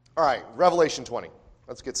All right, Revelation 20.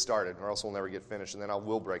 Let's get started, or else we'll never get finished, and then I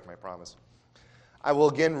will break my promise. I will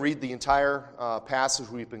again read the entire passage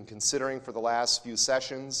we've been considering for the last few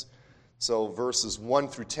sessions, so verses 1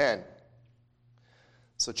 through 10.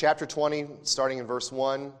 So chapter 20, starting in verse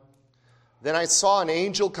 1. Then I saw an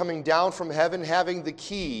angel coming down from heaven, having the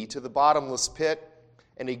key to the bottomless pit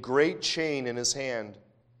and a great chain in his hand.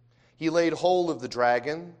 He laid hold of the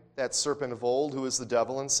dragon, that serpent of old, who is the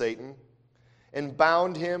devil and Satan, and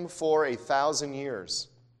bound him for 1,000 years.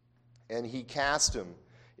 And he cast him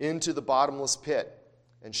into the bottomless pit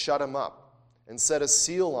and shut him up and set a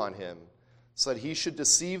seal on him so that he should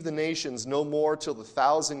deceive the nations no more till the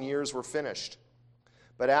 1,000 years were finished.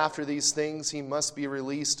 But after these things he must be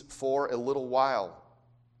released for a little while.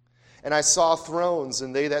 And I saw thrones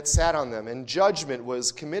and they that sat on them, and judgment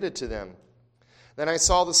was committed to them. Then I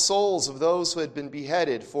saw the souls of those who had been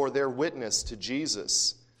beheaded for their witness to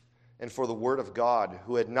Jesus and for the word of God,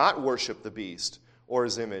 who had not worshipped the beast or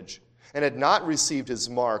his image, and had not received his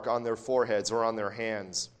mark on their foreheads or on their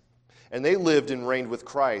hands. And they lived and reigned with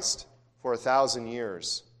Christ for 1,000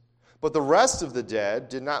 years. But the rest of the dead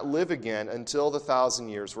did not live again until the 1,000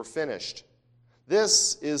 years were finished.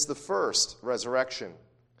 This is the first resurrection.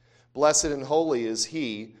 Blessed and holy is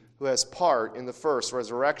he who has part in the first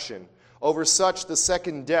resurrection. Over such the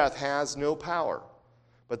second death has no power,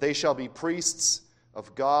 but they shall be priests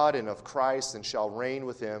of God and of Christ, and shall reign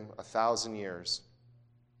with him 1,000 years.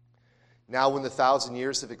 Now when the 1,000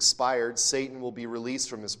 years have expired, Satan will be released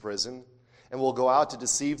from his prison, and will go out to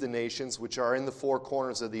deceive the nations which are in the four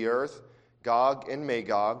corners of the earth, Gog and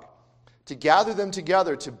Magog, to gather them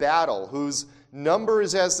together to battle, whose number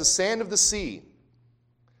is as the sand of the sea.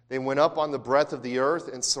 They went up on the breadth of the earth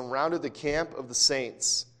and surrounded the camp of the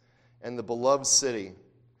saints and the beloved city.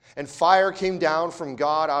 And fire came down from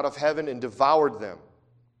God out of heaven and devoured them.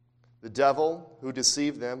 The devil who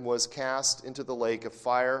deceived them was cast into the lake of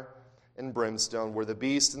fire and brimstone, where the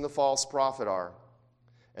beast and the false prophet are,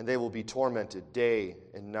 and they will be tormented day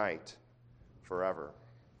and night forever.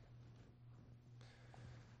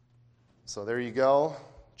 So there you go,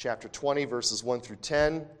 chapter 20, verses 1 through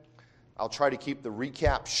 10. I'll try to keep the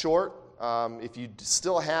recap short. If you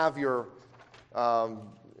still have your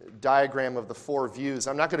diagram of the four views,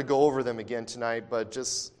 I'm not going to go over them again tonight, but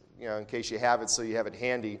just in case you have it, so you have it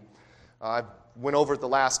handy. I went over it the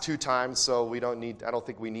last two times, so I don't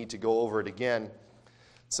think we need to go over it again.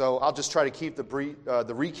 So I'll just try to keep the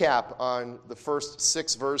recap on the first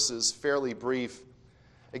 6 verses fairly brief.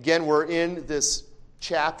 Again, we're in this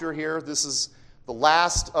chapter here. This is the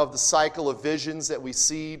last of the cycle of visions that we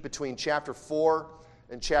see between chapter 4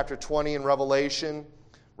 and chapter 20 in Revelation.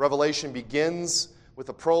 Revelation begins with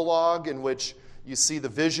a prologue in which you see the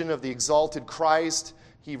vision of the exalted Christ.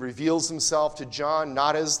 He reveals himself to John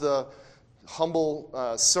not as the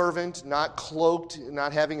humble servant, not cloaked,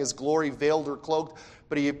 not having his glory veiled or cloaked,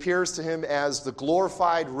 but he appears to him as the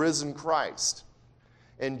glorified, risen Christ.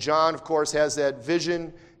 And John, of course, has that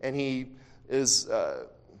vision, and he is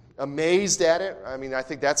amazed at it. I mean, I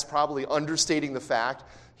think that's probably understating the fact.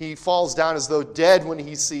 He falls down as though dead when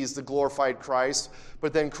he sees the glorified Christ,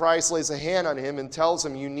 but then Christ lays a hand on him and tells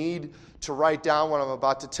him, you need to write down what I'm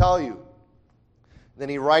about to tell you. Then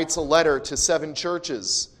he writes a letter to 7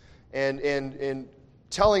 churches and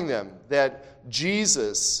telling them that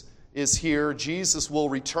Jesus is here, Jesus will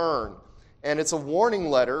return. And it's a warning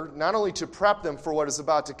letter, not only to prep them for what is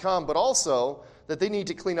about to come, but also that they need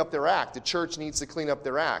to clean up their act. The church needs to clean up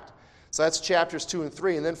their act. So that's chapters 2 and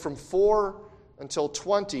 3. And then from 4 until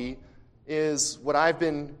 20 is what I've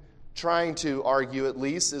been trying to argue, at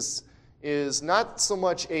least, is not so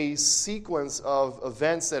much a sequence of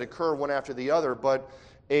events that occur one after the other, but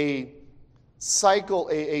a cycle,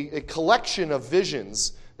 a collection of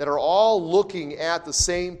visions that are all looking at the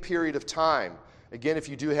same period of time. Again, if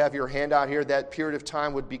you do have your handout here, that period of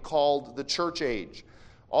time would be called the church age.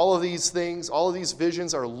 All of these things, all of these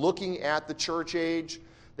visions are looking at the church age.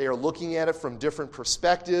 They are looking at it from different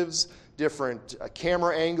perspectives, different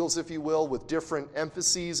camera angles, if you will, with different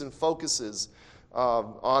emphases and focuses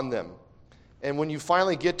on them. And when you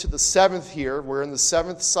finally get to the 7th here, we're in the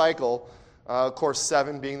 7th cycle, of course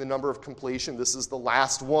 7 being the number of completion. This is the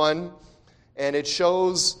last one. And it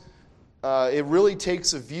shows, it really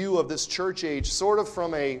takes a view of this church age sort of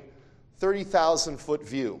from a 30,000-foot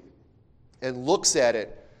view and looks at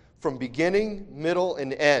it from beginning, middle,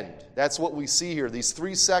 and end. That's what we see here, these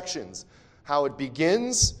 3 sections. How it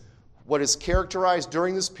begins, what is characterized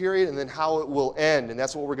during this period, and then how it will end. And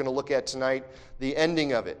that's what we're going to look at tonight, the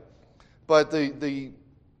ending of it. But the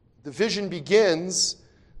vision begins,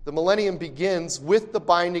 the millennium begins with the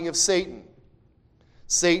binding of Satan.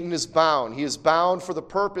 Satan is bound. He is bound for the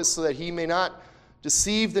purpose so that he may not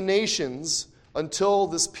deceive the nations until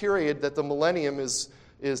this period that the millennium is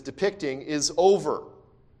depicting is over.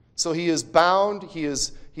 So he is bound, he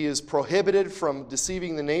is prohibited from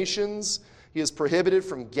deceiving the nations, he is prohibited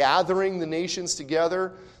from gathering the nations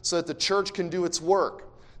together so that the church can do its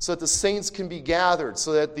work, so that the saints can be gathered,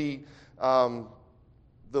 so that the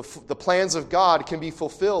plans of God can be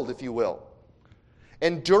fulfilled, if you will.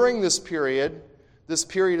 And during this period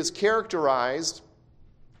is characterized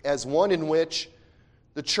as one in which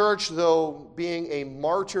the church, though being a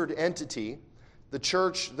martyred entity, the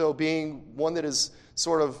church, though being one that is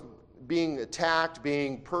sort of being attacked,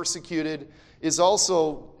 being persecuted, is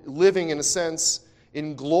also living, in a sense,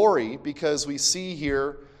 in glory, because we see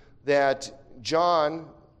here that John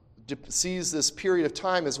sees this period of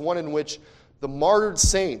time as one in which the martyred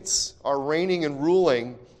saints are reigning and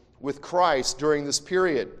ruling with Christ during this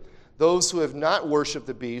period. Those who have not worshiped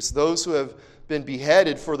the beast, those who have been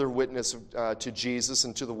beheaded for their witness to Jesus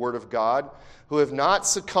and to the Word of God, who have not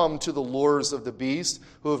succumbed to the lures of the beast,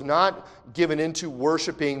 who have not given into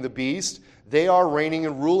worshiping the beast, they are reigning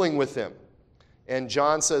and ruling with him. And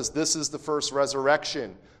John says, this is the first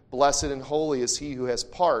resurrection. Blessed and holy is he who has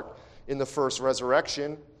part in the first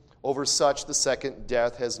resurrection. Over such the second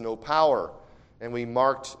death has no power. And we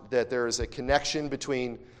marked that there is a connection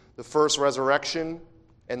between the first resurrection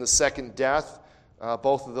and the second death.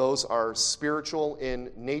 Both of those are spiritual in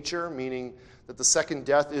nature, meaning that the second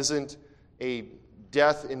death isn't a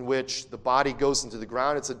death in which the body goes into the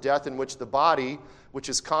ground. It's a death in which the body, which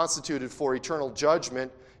is constituted for eternal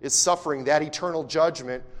judgment, is suffering that eternal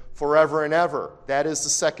judgment forever and ever. That is the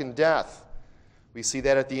second death. We see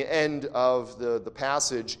that at the end of the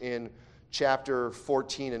passage in chapter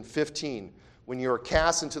 14 and 15. When you are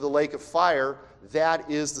cast into the lake of fire, that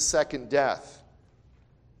is the second death.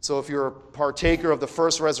 So if you're a partaker of the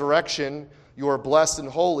first resurrection, you are blessed and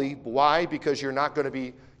holy. Why? Because you're not going to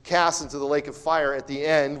be cast into the lake of fire at the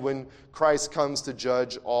end when Christ comes to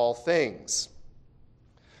judge all things.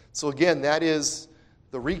 So again, that is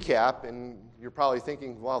the recap, and you're probably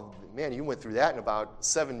thinking, well, man, you went through that in about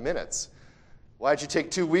 7 minutes. Why did you take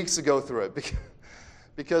 2 weeks to go through it?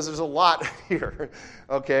 Because there's a lot here,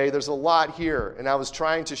 okay? There's a lot here, and I was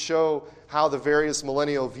trying to show how the various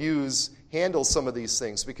millennial views handle some of these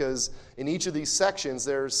things, because in each of these sections,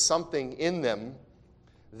 there's something in them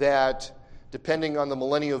that, depending on the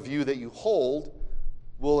millennial view that you hold,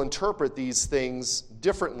 will interpret these things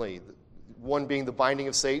differently. One being the binding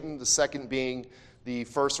of Satan, the second being the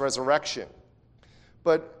first resurrection.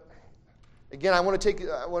 But again, I want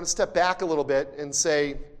to step back a little bit and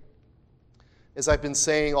say, as I've been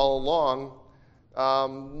saying all along,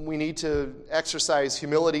 we need to exercise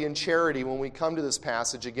humility and charity when we come to this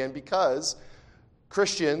passage again, because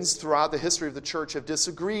Christians throughout the history of the church have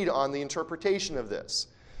disagreed on the interpretation of this.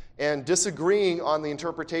 And disagreeing on the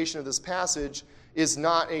interpretation of this passage is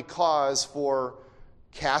not a cause for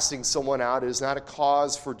casting someone out. It is not a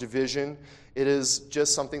cause for division. It is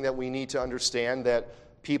just something that we need to understand,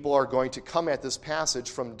 that people are going to come at this passage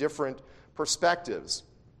from different perspectives.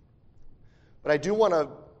 But I do want to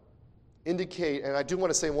indicate, and I do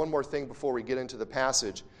want to say one more thing before we get into the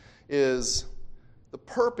passage, is the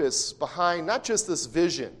purpose behind not just this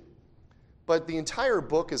vision, but the entire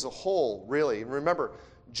book as a whole, really. And remember,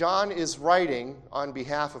 John is writing on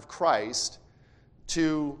behalf of Christ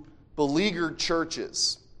to beleaguered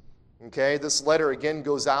churches. Okay, this letter again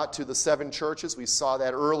goes out to the 7 churches. We saw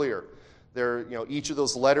that earlier. Each of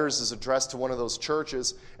those letters is addressed to one of those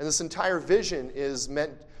churches, and this entire vision is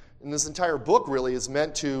meant, and this entire book really is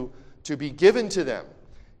meant to be given to them.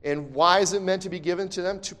 And why is it meant to be given to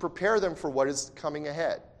them? To prepare them for what is coming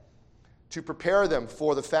ahead. To prepare them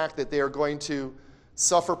for the fact that they are going to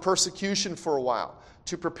suffer persecution for a while.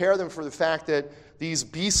 To prepare them for the fact that these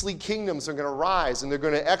beastly kingdoms are going to rise and they're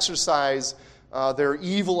going to exercise their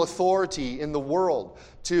evil authority in the world.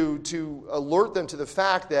 To alert them to the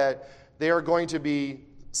fact that they are going to be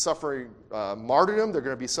suffering martyrdom, they're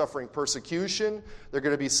going to be suffering persecution, they're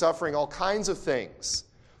going to be suffering all kinds of things.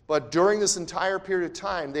 But during this entire period of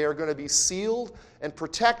time, they are going to be sealed and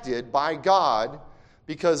protected by God,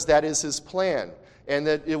 because that is his plan. And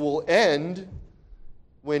that it will end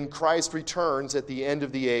when Christ returns at the end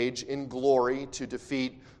of the age in glory to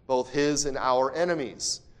defeat both his and our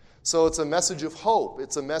enemies. So it's a message of hope.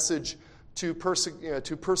 It's a message to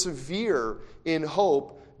persevere in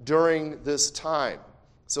hope during this time.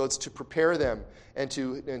 So it's to prepare them and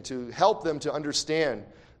to help them to understand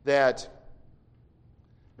that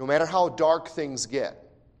no matter how dark things get,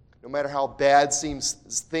 no matter how bad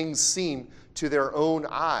things seem to their own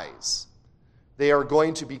eyes, they are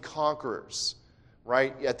going to be conquerors.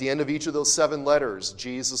 right? At the end of each of those 7 letters,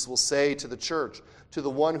 Jesus will say to the church, to the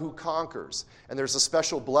one who conquers. And there's a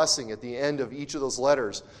special blessing at the end of each of those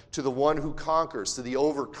letters, to the one who conquers, to the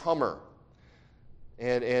overcomer.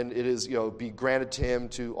 And it is, be granted to him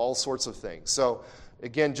to all sorts of things. So,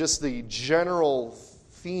 again, just the general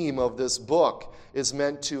theme of this book is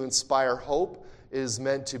meant to inspire hope. It is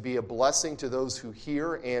meant to be a blessing to those who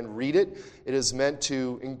hear and read it. It is meant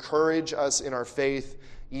to encourage us in our faith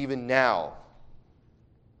even now.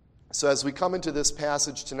 So as we come into this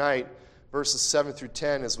passage tonight, verses 7 through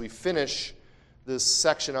 10, as we finish this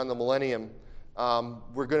section on the millennium,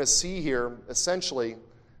 we're going to see here essentially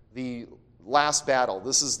the last battle.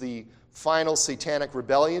 This is the final satanic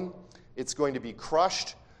rebellion. It's going to be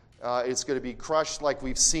crushed. It's going to be crushed like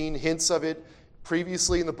we've seen hints of it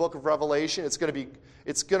previously in the book of Revelation. It's going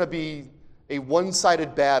to be a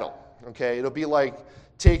one-sided battle. Okay, it'll be like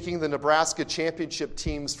taking the Nebraska championship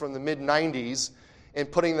teams from the mid-90s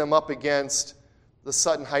and putting them up against the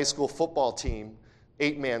Sutton High School football team,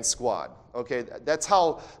 8-man squad. Okay, that's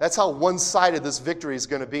how one-sided this victory is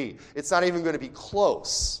going to be. It's not even going to be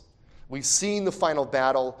close. We've seen the final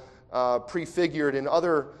battle prefigured in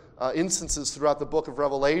other instances throughout the book of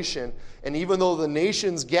Revelation. And even though the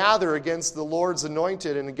nations gather against the Lord's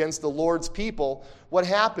anointed and against the Lord's people, what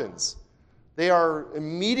happens? They are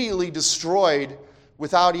immediately destroyed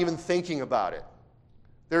without even thinking about it.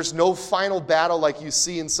 There's no final battle like you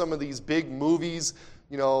see in some of these big movies.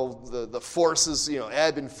 The forces,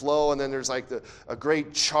 ebb and flow, and then there's like a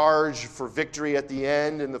great charge for victory at the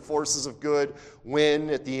end, and the forces of good win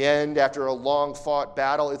at the end after a long-fought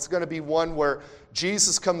battle. It's going to be one where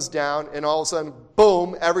Jesus comes down, and all of a sudden,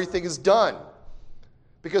 boom, everything is done.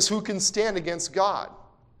 Because who can stand against God?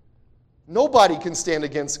 Nobody can stand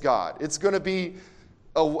against God. It's going to be,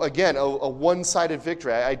 a one-sided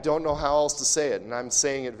victory. I don't know how else to say it, and I'm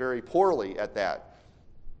saying it very poorly at that.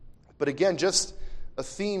 But again, just a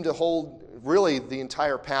theme to hold really the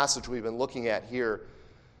entire passage we've been looking at here,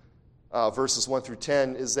 verses 1 through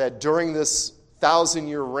 10, is that during this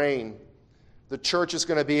 1,000-year reign, the church is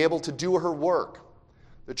going to be able to do her work.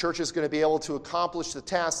 The church is going to be able to accomplish the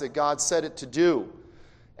task that God said it to do.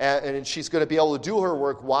 And she's going to be able to do her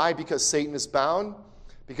work. Why? Because Satan is bound,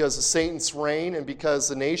 because of Satan's reign, and because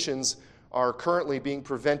the nations are currently being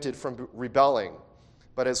prevented from rebelling.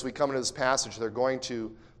 But as we come into this passage, they're going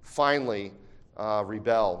to finally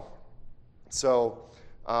rebel. So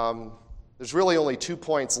there's really only 2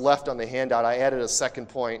 points left on the handout. I added a second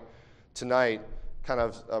point tonight, kind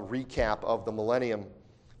of a recap of the millennium.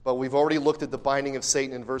 But we've already looked at the binding of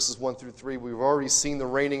Satan in verses 1 through 3. We've already seen the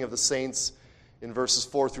reigning of the saints in verses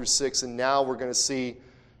 4 through 6. And now we're going to see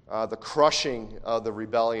the crushing of the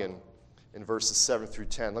rebellion in verses 7 through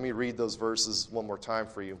 10. Let me read those verses one more time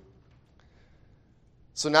for you.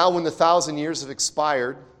 So now when the 1,000 years have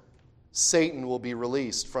expired, Satan will be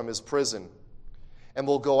released from his prison and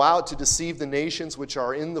will go out to deceive the nations which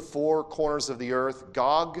are in the 4 corners of the earth,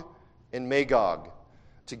 Gog and Magog,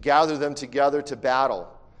 to gather them together to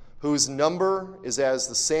battle, whose number is as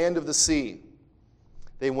the sand of the sea.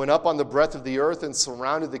 They went up on the breadth of the earth and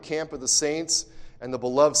surrounded the camp of the saints and the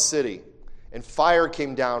beloved city. And fire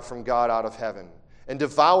came down from God out of heaven and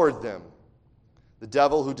devoured them. The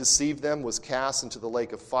devil who deceived them was cast into the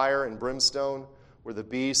lake of fire and brimstone, where the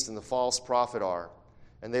beast and the false prophet are.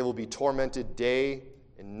 And they will be tormented day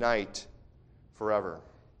and night forever.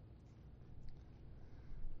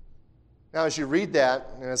 Now, as you read that,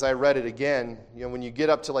 and as I read it again, when you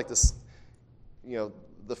get up to like this,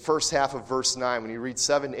 the first half of verse 9, when you read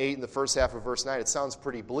 7, 8, and the first half of verse 9, it sounds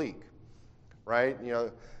pretty bleak, right?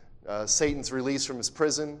 Satan's released from his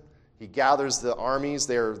prison. He gathers the armies.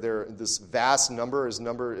 They're this vast number. His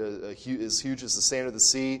number is huge as the sand of the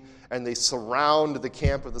sea, and they surround the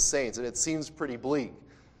camp of the saints. And it seems pretty bleak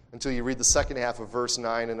until you read the second half of verse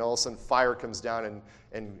 9, and all of a sudden fire comes down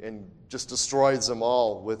and just destroys them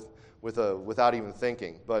all without even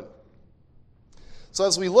thinking. So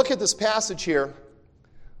as we look at this passage here,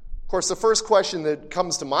 of course, the first question that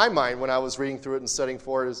comes to my mind when I was reading through it and studying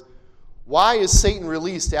for it is, why is Satan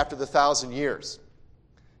released after the 1,000 years?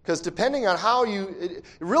 Because depending on how it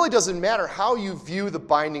really doesn't matter how you view the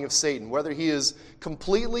binding of Satan, whether he is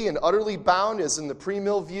completely and utterly bound, as in the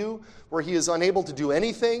pre-mill view, where he is unable to do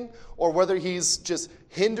anything, or whether he's just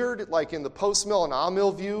hindered, like in the post-mill and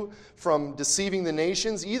amill view, from deceiving the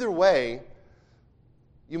nations. Either way,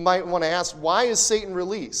 you might want to ask, why is Satan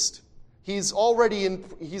released? He's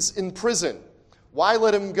in prison. Why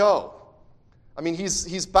let him go? I mean,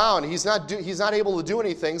 he's bound. He's not able to do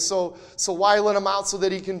anything, so why let him out so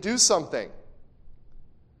that he can do something?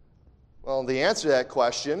 Well, the answer to that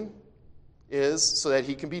question is so that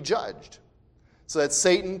he can be judged. so that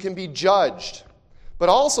Satan can be judged. But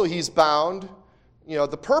also he's bound,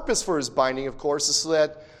 the purpose for his binding, of course, is so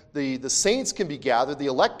that the saints can be gathered, the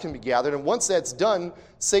elect can be gathered, and once that's done,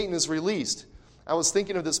 Satan is released. I was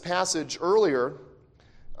thinking of this passage earlier.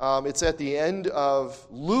 It's at the end of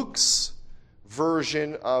Luke's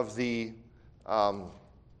version of the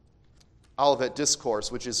Olivet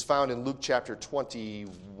Discourse, which is found in Luke chapter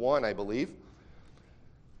 21, I believe.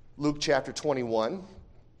 Luke chapter 21.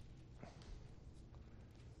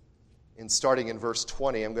 And starting in verse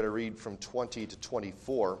 20, I'm going to read from 20 to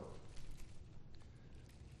 24.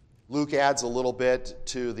 Luke adds a little bit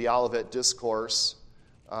to the Olivet Discourse.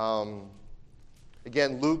 Again,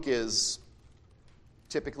 Luke is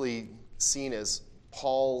typically seen as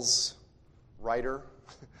Paul's writer.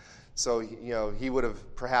 So, he would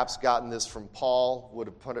have perhaps gotten this from Paul, would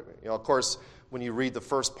have put it, of course, when you read the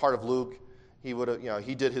first part of Luke, he would have,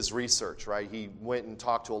 he did his research, right? He went and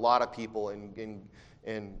talked to a lot of people and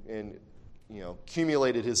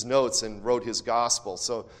accumulated his notes and wrote his gospel.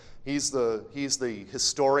 So he's the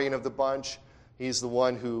historian of the bunch. He's the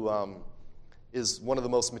one who is one of the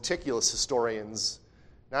most meticulous historians,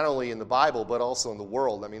 not only in the Bible, but also in the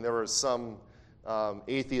world. I mean, there were some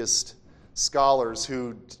atheist scholars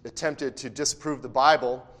who attempted to disprove the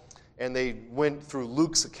Bible, and they went through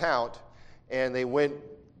Luke's account, and they went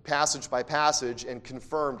passage by passage and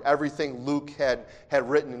confirmed everything Luke had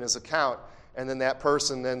written in his account. And then that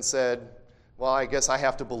person then said, well, I guess I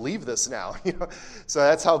have to believe this now. So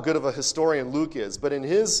that's how good of a historian Luke is. But in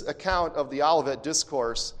his account of the Olivet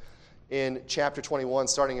Discourse in chapter 21,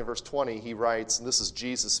 starting in verse 20, he writes, and this is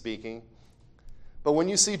Jesus speaking, "But when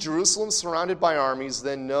you see Jerusalem surrounded by armies,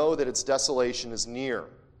 then know that its desolation is near."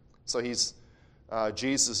 So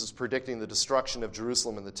Jesus is predicting the destruction of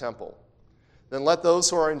Jerusalem and the temple. "Then let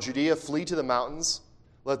those who are in Judea flee to the mountains.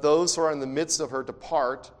 Let those who are in the midst of her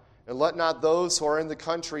depart, and let not those who are in the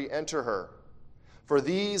country enter her. For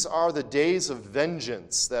these are the days of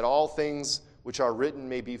vengeance, that all things which are written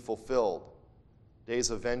may be fulfilled." Days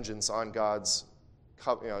of vengeance on God's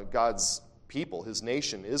people, his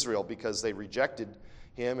nation, Israel, because they rejected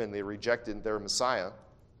him and they rejected their Messiah.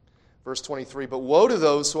 Verse 23, "But woe to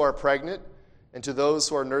those who are pregnant and to those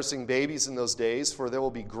who are nursing babies in those days, for there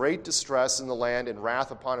will be great distress in the land and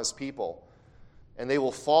wrath upon his people. And they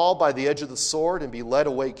will fall by the edge of the sword and be led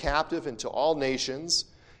away captive into all nations.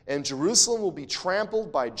 And Jerusalem will be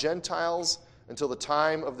trampled by Gentiles until the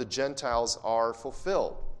time of the Gentiles are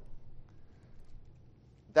fulfilled."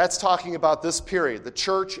 That's talking about this period, the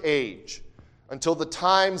church age, until the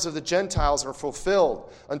times of the Gentiles are fulfilled,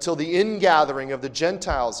 until the ingathering of the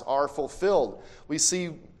Gentiles are fulfilled. We see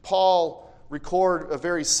Paul record a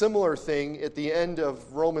very similar thing at the end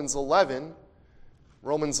of Romans 11.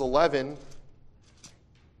 Romans 11,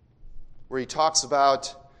 where he talks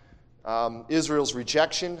about Israel's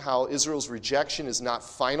rejection, how Israel's rejection is not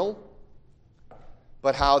final,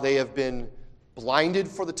 but how they have been blinded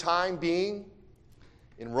for the time being.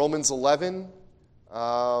 In Romans 11,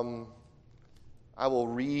 I will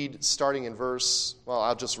read starting in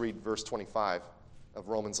I'll just read verse 25 of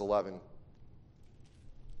Romans 11.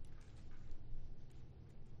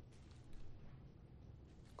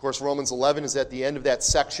 Of course, Romans 11 is at the end of that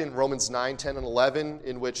section, Romans 9, 10, and 11,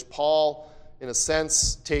 in which Paul, in a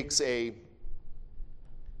sense, takes a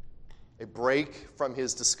break from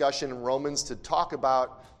his discussion in Romans to talk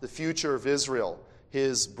about the future of Israel,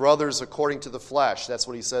 his brothers according to the flesh. That's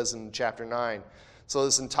what he says in chapter 9. So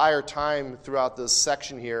this entire time throughout this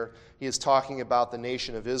section here, he is talking about the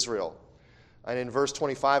nation of Israel. And in verse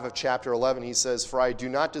 25 of chapter 11, he says, "For I do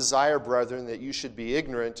not desire, brethren, that you should be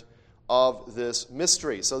ignorant of this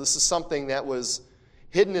mystery." So this is something that was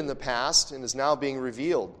hidden in the past and is now being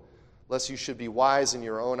revealed, lest you should be wise in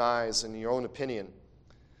your own eyes and in your own opinion.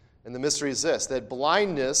 And the mystery is this, that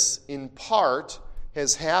blindness in part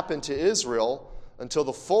has happened to Israel until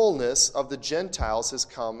the fullness of the Gentiles has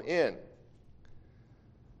come in.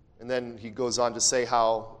 And then he goes on to say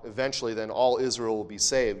how eventually then all Israel will be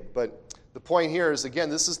saved. But the point here is, again,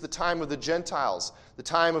 this is the time of the Gentiles, the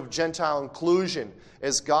time of Gentile inclusion.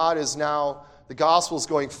 As God is now, the gospel is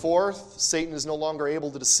going forth, Satan is no longer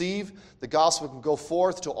able to deceive. The gospel can go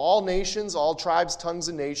forth to all nations, all tribes, tongues,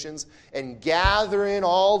 and nations, and gather in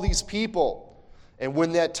all these people. And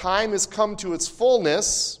when that time has come to its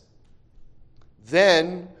fullness,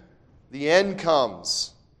 then the end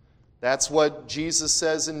comes. That's what Jesus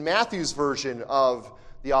says in Matthew's version of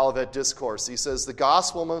the Olivet Discourse. He says the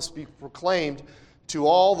gospel must be proclaimed to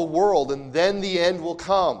all the world, and then the end will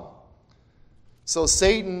come. So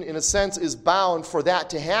Satan, in a sense, is bound for that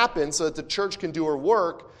to happen so that the church can do her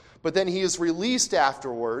work, but then he is released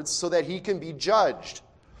afterwards so that he can be judged.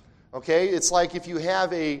 Okay? It's like if you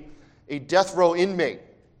have a death row inmate.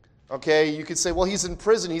 Okay? You could say, well, he's in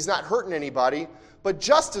prison. He's not hurting anybody. But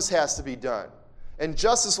justice has to be done. And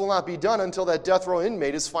justice will not be done until that death row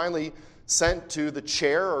inmate is finally sent to the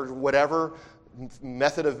chair or whatever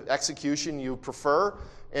method of execution you prefer,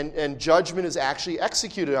 and judgment is actually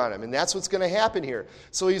executed on him. And that's what's going to happen here.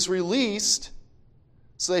 So he's released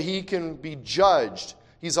so that he can be judged.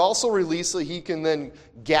 He's also released so that he can then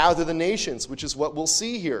gather the nations, which is what we'll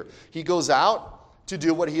see here. He goes out to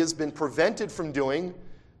do what he has been prevented from doing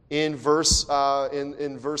in verses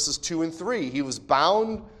 2 and 3. He was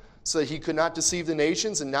bound so that he could not deceive the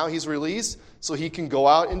nations, and now he's released so he can go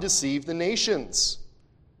out and deceive the nations.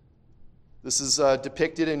 This is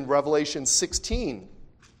depicted in Revelation 16,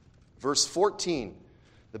 verse 14.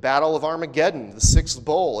 The Battle of Armageddon, the sixth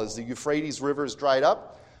bowl. As the Euphrates River is dried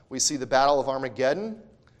up, we see the Battle of Armageddon.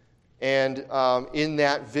 And in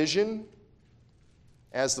that vision,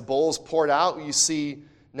 as the bowl is poured out, you see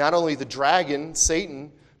not only the dragon,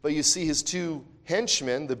 Satan, but you see his two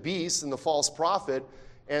henchmen, the beast and the false prophet,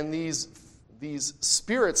 and these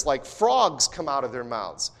spirits like frogs come out of their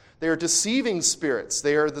mouths. They are deceiving spirits.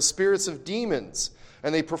 They are the spirits of demons.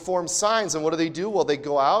 And they perform signs. And what do? Well, they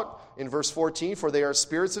go out, in verse 14, for they are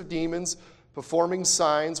spirits of demons performing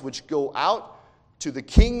signs which go out to the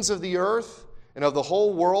kings of the earth and of the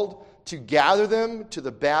whole world to gather them to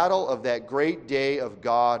the battle of that great day of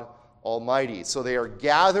God Almighty. So they are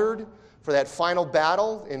gathered for that final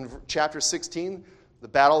battle in chapter 16, the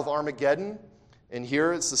Battle of Armageddon. And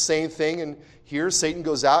here it's the same thing. And here Satan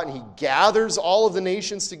goes out and he gathers all of the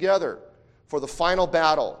nations together for the final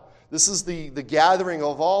battle. This is the gathering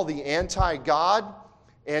of all the anti-God,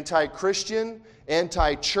 anti-Christian,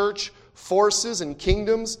 anti-church forces and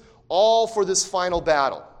kingdoms, all for this final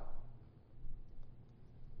battle.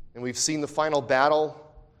 And we've seen the final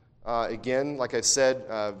battle, again, like I said,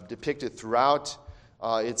 depicted throughout.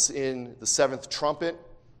 It's in the seventh trumpet.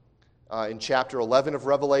 In chapter 11 of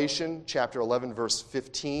Revelation, chapter 11, verse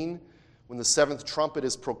 15, when the seventh trumpet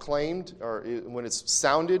is proclaimed, or when it's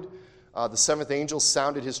sounded, the seventh angel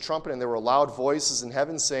sounded his trumpet, and there were loud voices in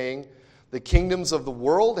heaven saying, "The kingdoms of the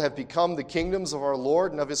world have become the kingdoms of our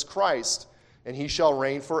Lord and of his Christ, and he shall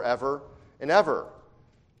reign forever and ever."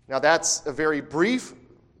 Now that's a very brief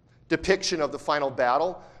depiction of the final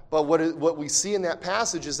battle, but what we see in that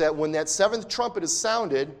passage is that when that seventh trumpet is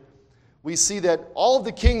sounded, we see that all of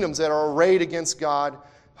the kingdoms that are arrayed against God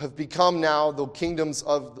have become now the kingdoms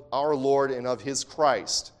of our Lord and of his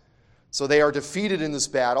Christ. So they are defeated in this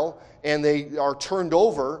battle, and they are turned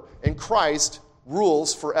over, and Christ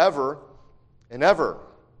rules forever and ever.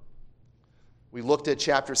 We looked at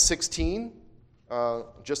chapter 16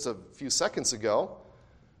 just a few seconds ago,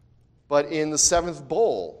 but in the seventh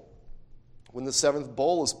bowl, when the seventh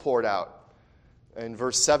bowl is poured out, in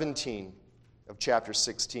verse 17 of chapter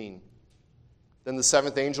 16, then the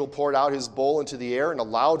seventh angel poured out his bowl into the air, and a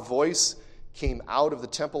loud voice came out of the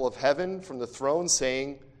temple of heaven from the throne,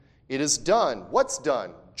 saying, "It is done." What's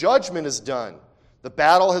done? Judgment is done. The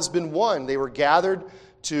battle has been won. They were gathered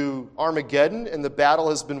to Armageddon, and the battle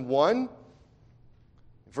has been won.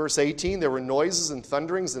 Verse 18, there were noises and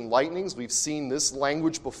thunderings and lightnings. We've seen this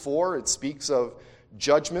language before. It speaks of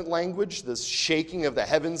judgment language, this shaking of the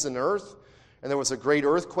heavens and earth. And there was a great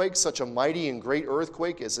earthquake, such a mighty and great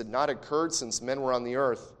earthquake as had not occurred since men were on the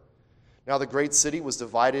earth. Now the great city was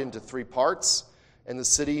divided into three parts, and the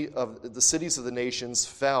cities of the nations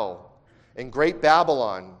fell. And great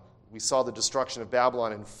Babylon, we saw the destruction of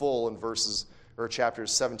Babylon in full in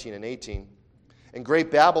chapters 17 and 18. And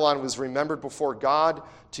great Babylon was remembered before God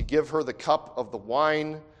to give her the cup of the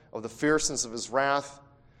wine of the fierceness of his wrath.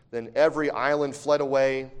 Then every island fled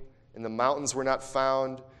away, and the mountains were not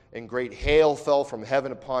found. And great hail fell from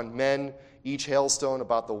heaven upon men, each hailstone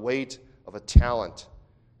about the weight of a talent.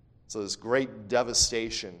 So this great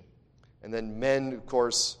devastation. And then men, of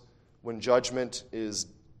course, when judgment is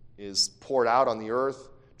poured out on the earth,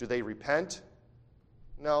 do they repent?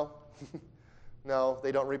 No. No,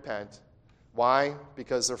 they don't repent. Why?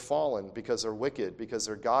 Because they're fallen, because they're wicked, because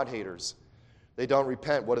they're God-haters. They don't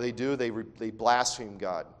repent. What do? They blaspheme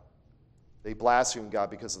God. They blaspheme God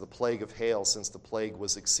because of the plague of hail, since the plague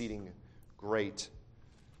was exceeding great.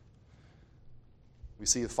 We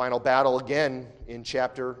see the final battle again in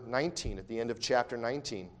chapter 19, at the end of chapter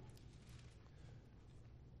 19,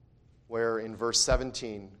 where in verse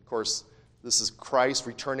 17, of course, this is Christ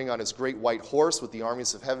returning on his great white horse with the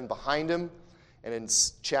armies of heaven behind him. And in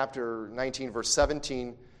chapter 19, verse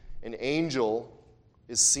 17, an angel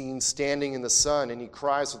is seen standing in the sun, and he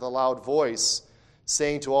cries with a loud voice,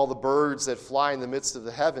 saying to all the birds that fly in the midst of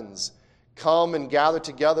the heavens, Come and gather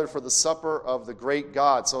together for the supper of the great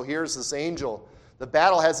God. So here's this angel. The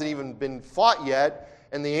battle hasn't even been fought yet,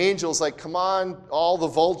 and the angel's like, come on, all the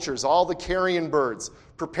vultures, all the carrion birds,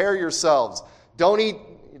 prepare yourselves. Don't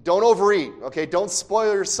overeat, okay? Don't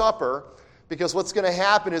spoil your supper, because what's going to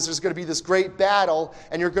happen is there's going to be this great battle,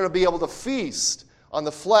 and you're going to be able to feast on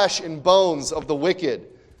the flesh and bones of the wicked.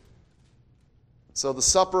 So the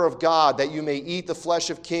supper of God, that you may eat the flesh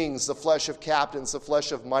of kings, the flesh of captains, the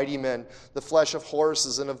flesh of mighty men, the flesh of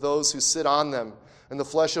horses and of those who sit on them, and the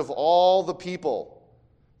flesh of all the people,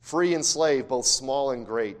 free and slave, both small and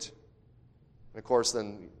great. And of course,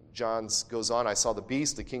 then John goes on, I saw the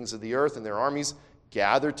beast, the kings of the earth, and their armies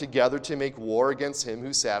gathered together to make war against him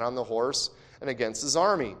who sat on the horse and against his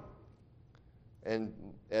army. And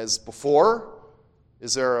as before,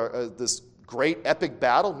 is there this great epic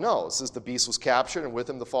battle? No. It says the beast was captured, and with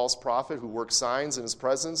him the false prophet who worked signs in his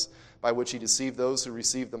presence, by which he deceived those who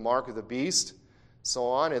received the mark of the beast, so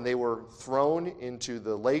on, and they were thrown into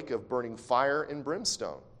the lake of burning fire and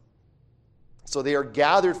brimstone. So they are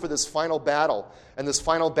gathered for this final battle, and this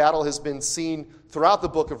final battle has been seen throughout the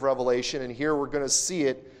book of Revelation, and here we're going to see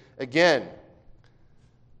it again.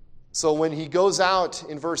 So when he goes out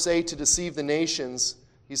in verse 8 to deceive the nations,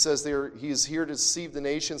 he says he is here to deceive the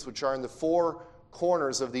nations which are in the four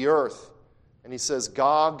corners of the earth. And he says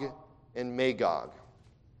Gog and Magog.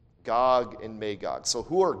 Gog and Magog. So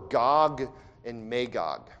who are Gog and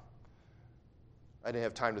Magog? I didn't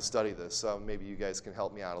have time to study this, so maybe you guys can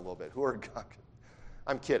help me out a little bit. Who are Gog?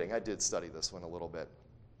 I'm kidding. I did study this one a little bit.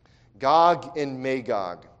 Gog and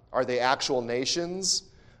Magog. Are they actual nations?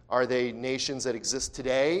 Are they nations that exist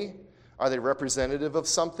today? Are they representative of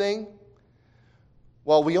something?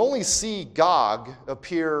 Well, we only see Gog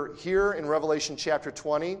appear here in Revelation chapter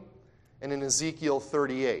 20 and in Ezekiel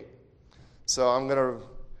 38. So I'm going to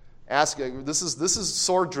ask, this is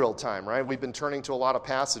sword drill time, right? We've been turning to a lot of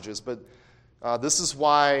passages, but this is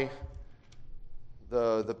why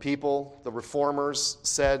the people, the reformers,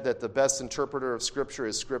 said that the best interpreter of Scripture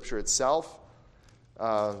is Scripture itself.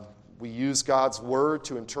 We use God's Word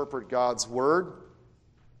to interpret God's Word.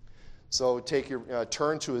 So take your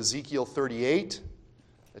turn to Ezekiel 38.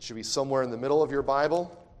 That should be somewhere in the middle of your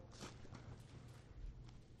Bible.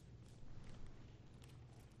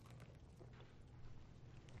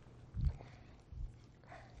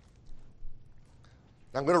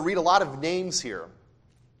 I'm going to read a lot of names here,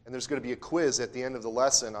 and there's going to be a quiz at the end of the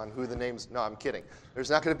lesson on who the names... No, I'm kidding. There's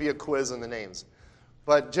not going to be a quiz on the names.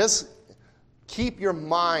 But just keep your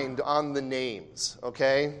mind on the names,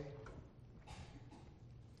 okay?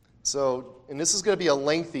 So, and this is going to be a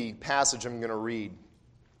lengthy passage I'm going to read.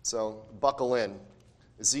 So buckle in.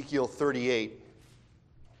 Ezekiel 38.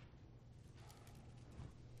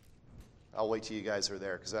 I'll wait till you guys are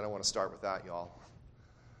there because I don't want to start without y'all.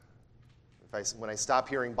 When I stop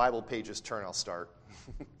hearing Bible pages turn, I'll start.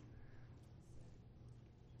 I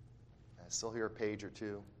still hear a page or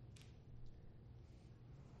two.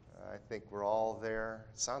 I think we're all there.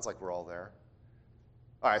 Sounds like we're all there.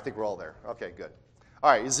 All right, I think we're all there. Okay, good. All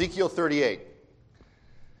right, Ezekiel 38.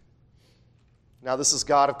 Now, this is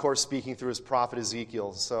God, of course, speaking through his prophet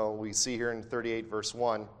Ezekiel. So we see here in 38, verse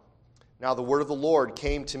 1, Now the word of the Lord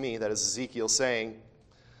came to me, that is Ezekiel, saying,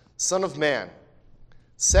 Son of man,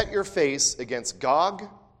 set your face against Gog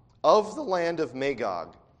of the land of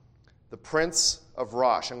Magog, the prince of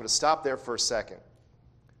Rosh. I'm going to stop there for a second.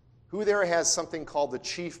 Who there has something called the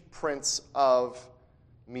chief prince of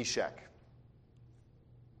Meshech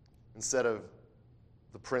instead of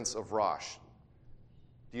the prince of Rosh?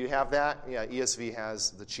 Do you have that? Yeah, ESV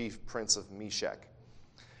has the chief prince of Meshech.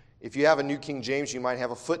 If you have a New King James, you might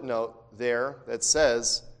have a footnote there that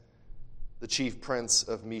says the chief prince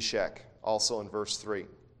of Meshech, also in verse 3.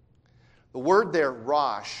 The word there,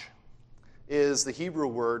 Rosh, is the Hebrew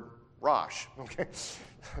word Rosh. Okay,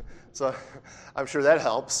 so I'm sure that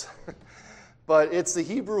helps. But it's the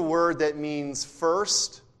Hebrew word that means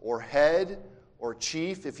first or head or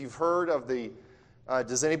chief. If you've heard of the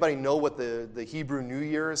does anybody know what the Hebrew New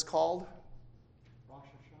Year is called?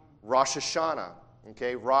 Rosh Hashanah.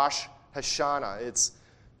 Okay, Rosh Hashanah. It's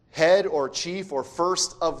head or chief or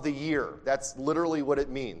first of the year. That's literally what it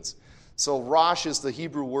means. So Rosh is the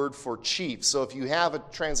Hebrew word for chief. So if you have a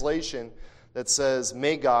translation that says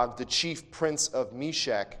Magog, the chief prince of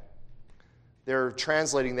Meshech, they're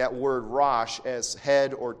translating that word Rosh as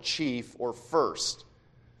head or chief or first.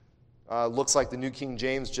 Looks like the New King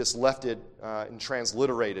James just left it and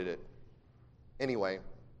transliterated it. Anyway,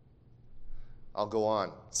 I'll go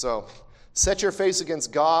on. So, set your face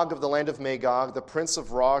against Gog of the land of Magog, the prince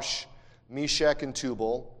of Rosh, Meshech, and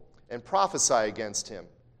Tubal, and prophesy against him,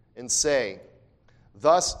 and say,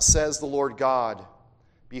 Thus says the Lord God,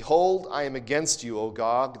 behold, I am against you, O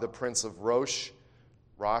Gog, the prince of Rosh.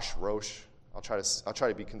 I'll try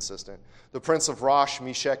to be consistent. The prince of Rosh,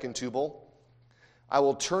 Meshech, and Tubal. I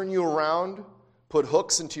will turn you around, put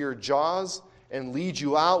hooks into your jaws, and lead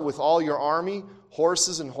you out with all your army,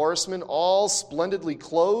 horses and horsemen, all splendidly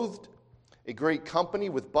clothed, a great company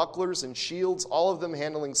with bucklers and shields, all of them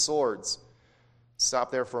handling swords.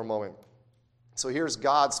 Stop there for a moment. So here's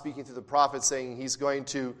God speaking through the prophet saying he's going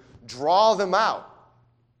to draw them out.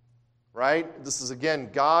 Right? This is, again,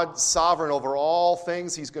 God sovereign over all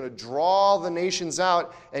things. He's going to draw the nations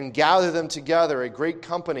out and gather them together, a great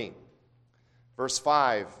company. Verse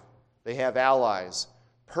 5, they have allies.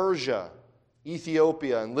 Persia,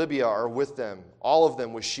 Ethiopia, and Libya are with them, all of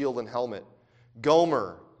them with shield and helmet.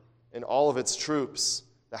 Gomer and all of its troops.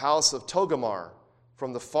 The house of Togarmah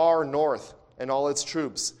from the far north and all its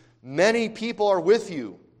troops. Many people are with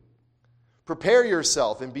you. Prepare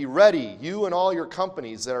yourself and be ready, you and all your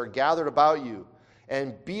companies that are gathered about you,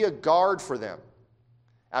 and be a guard for them.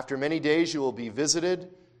 After many days you will be visited.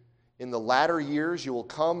 In the latter years you will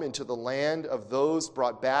come into the land of those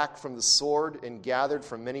brought back from the sword and gathered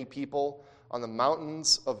from many people on the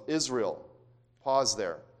mountains of Israel. Pause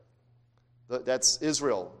there. That's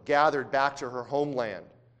Israel, gathered back to her homeland.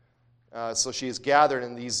 So she is gathered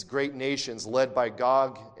in these great nations led by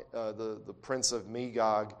Gog, the prince of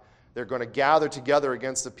Magog. They're going to gather together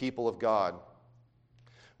against the people of God,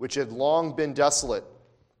 which had long been desolate.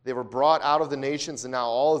 They were brought out of the nations, and now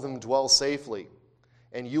all of them dwell safely.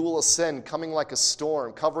 And you will ascend, coming like a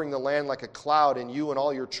storm, covering the land like a cloud, and you and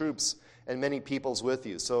all your troops and many peoples with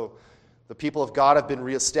you. So the people of God have been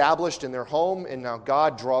reestablished in their home, and now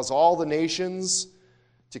God draws all the nations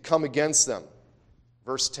to come against them.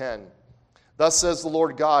 Verse 10, thus says the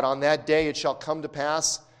Lord God, on that day it shall come to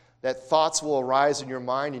pass that thoughts will arise in your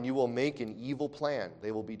mind, and you will make an evil plan.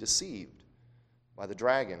 They will be deceived by the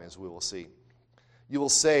dragon, as we will see. You will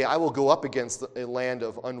say, I will go up against a land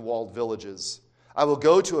of unwalled villages. I will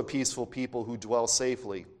go to a peaceful people who dwell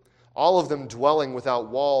safely, all of them dwelling without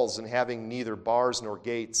walls and having neither bars nor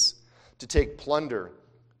gates, to take plunder,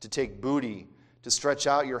 to take booty, to stretch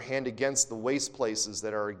out your hand against the waste places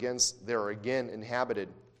that are again inhabited,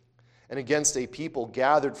 and against a people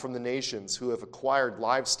gathered from the nations who have acquired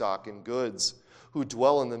livestock and goods, who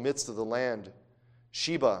dwell in the midst of the land.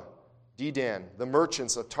 Sheba, Dedan, the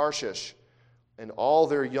merchants of Tarshish, and all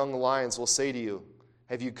their young lions will say to you,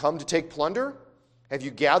 have you come to take plunder? Have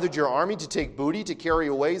you gathered your army to take booty, to carry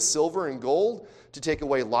away silver and gold, to take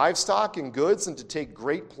away livestock and goods, and to take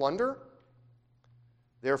great plunder?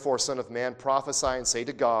 Therefore, Son of Man, prophesy and say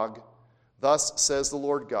to Gog, thus says the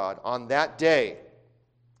Lord God, on that day,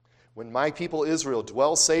 when my people Israel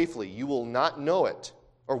dwell safely, you will not know it,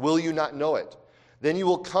 or will you not know it? Then you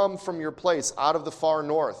will come from your place out of the far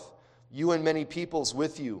north, you and many peoples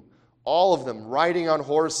with you, all of them riding on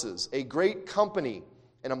horses, a great company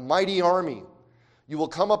and a mighty army. You will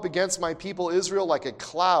come up against my people Israel like a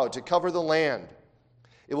cloud to cover the land.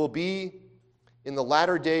 It will be in the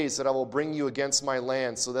latter days that I will bring you against my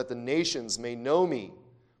land, so that the nations may know me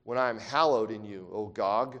when I am hallowed in you, O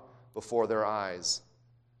Gog, before their eyes.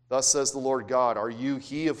 Thus says the Lord God, are you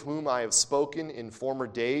he of whom I have spoken in former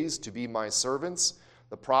days to be my servants,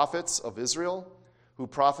 the prophets of Israel, who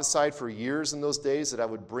prophesied for years in those days that I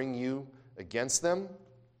would bring you against them?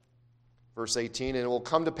 Verse 18, and it will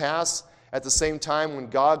come to pass at the same time when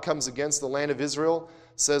God comes against the land of Israel,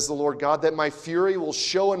 says the Lord God, that my fury will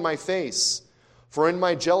show in my face. For in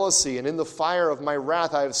my jealousy and in the fire of my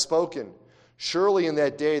wrath I have spoken. Surely in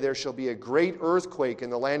that day there shall be a great earthquake in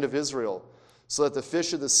the land of Israel, so that the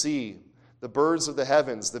fish of the sea, the birds of the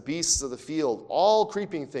heavens, the beasts of the field, all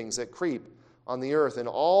creeping things that creep on the earth, and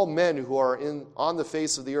all men who are on the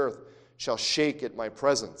face of the earth shall shake at my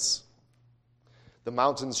presence. The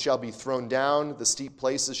mountains shall be thrown down, the steep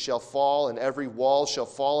places shall fall, and every wall shall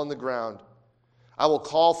fall on the ground. I will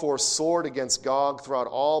call for sword against Gog throughout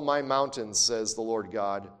all my mountains, says the Lord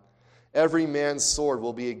God. Every man's sword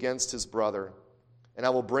will be against his brother, and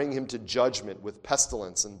I will bring him to judgment with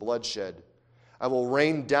pestilence and bloodshed. I will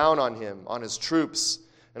rain down on him, on his troops,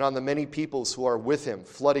 and on the many peoples who are with him,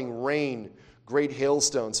 flooding rain, great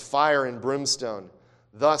hailstones, fire and brimstone.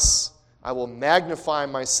 Thus I will magnify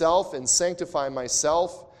myself and sanctify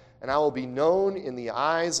myself, and I will be known in the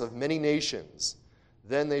eyes of many nations.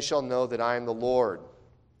 Then they shall know that I am the Lord.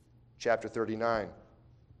 Chapter 39.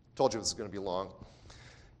 Told you this was going to be long.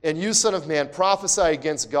 And you, Son of Man, prophesy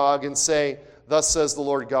against Gog and say, thus says the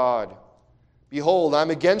Lord God, behold, I am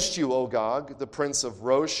against you, O Gog, the prince of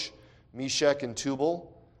Rosh, Meshech, and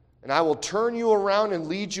Tubal, And I will turn you around and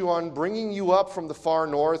lead you on, bringing you up from the far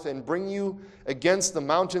north and bring you against the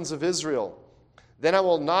mountains of Israel. Then I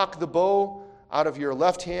will knock the bow out of your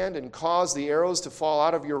left hand and cause the arrows to fall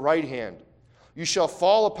out of your right hand. You shall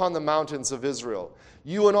fall upon the mountains of Israel,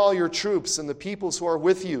 you and all your troops and the peoples who are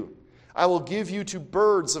with you. I will give you to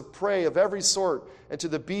birds of prey of every sort and to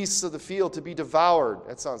the beasts of the field to be devoured.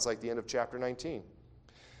 That sounds like the end of chapter 19.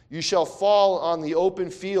 You shall fall on the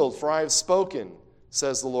open field, for I have spoken,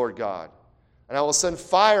 says the Lord God. And I will send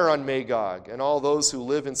fire on Magog and all those who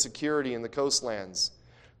live in security in the coastlands.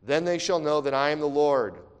 Then they shall know that I am the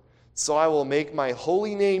Lord. So I will make my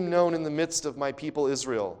holy name known in the midst of my people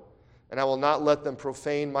Israel, and I will not let them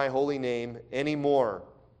profane my holy name any more.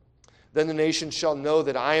 Then the nations shall know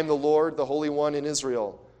that I am the Lord, the Holy One in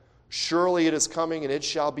Israel. Surely it is coming, and it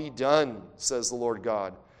shall be done, says the Lord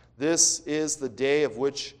God. This is the day of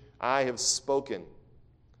which I have spoken.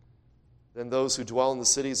 Then those who dwell in the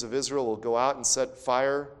cities of Israel will go out and set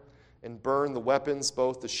fire and burn the weapons,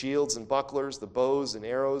 both the shields and bucklers, the bows and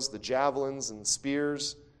arrows, the javelins and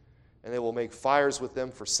spears, and they will make fires with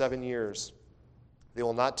them for 7 years. They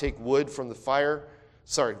will not take wood from the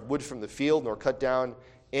field, nor cut down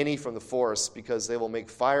any from the forest, because they will make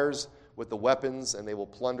fires with the weapons, and they will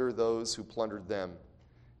plunder those who plundered them,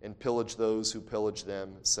 and pillage those who pillaged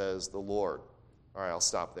them, says the Lord. All right, I'll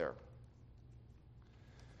stop there.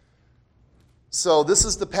 So this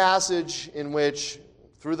is the passage in which,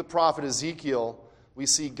 through the prophet Ezekiel, we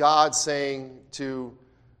see God saying to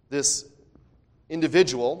this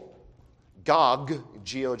individual, Gog,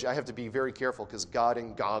 G-O-G, I have to be very careful because God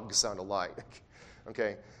and Gog sound alike.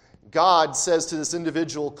 Okay. God says to this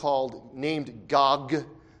individual named Gog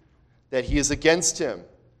that he is against him,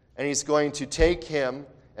 and he's going to take him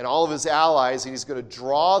and all of his allies, and he's going to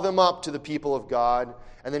draw them up to the people of God,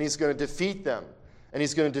 and then he's going to defeat them. And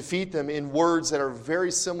he's going to defeat them in words that are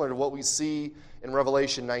very similar to what we see in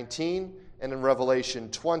Revelation 19 and in Revelation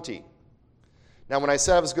 20. Now, when I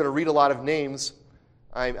said I was going to read a lot of names,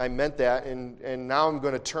 I meant that, and now I'm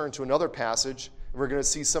going to turn to another passage. We're going to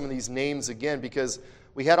see some of these names again, because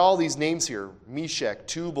we had all these names here: Meshach,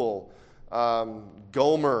 Tubal,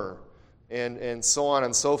 Gomer, and so on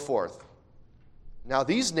and so forth. Now,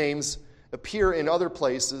 these names appear in other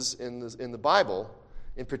places in the Bible,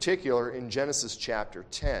 in particular in Genesis chapter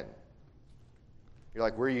 10. You're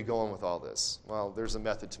like, where are you going with all this? Well, there's a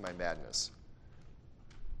method to my madness.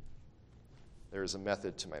 There's a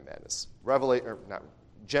method to my madness.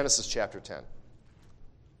 Genesis chapter 10.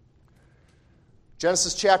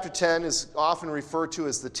 Genesis chapter 10 is often referred to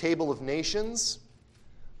as the Table of Nations.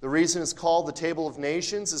 The reason it's called the Table of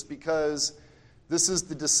Nations is because this is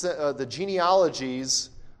the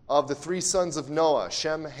genealogies of the three sons of Noah,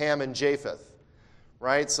 Shem, Ham, and Japheth.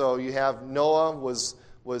 Right? So you have Noah was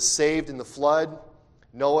saved in the flood.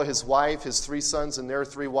 Noah, his wife, his 3 sons, and their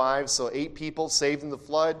 3 wives. So 8 people saved in the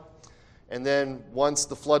flood. And then once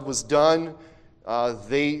the flood was done,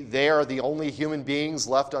 they are the only human beings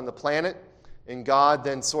left on the planet. And God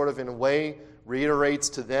then sort of in a way reiterates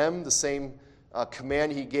to them the same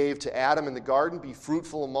command he gave to Adam in the garden: be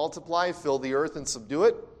fruitful and multiply, fill the earth and subdue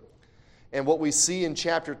it. And what we see in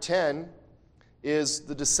chapter 10 is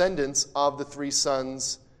the descendants of the 3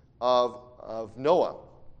 sons of Noah,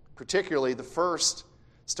 particularly the first,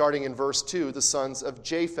 starting in verse 2, the sons of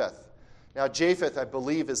Japheth. Now, Japheth, I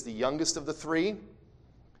believe, is the youngest of the 3,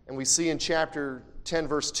 and we see in chapter 10,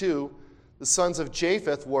 verse 2, the sons of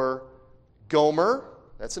Japheth were Gomer,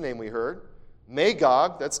 that's a name we heard,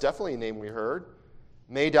 Magog, that's definitely a name we heard,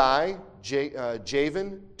 Madai,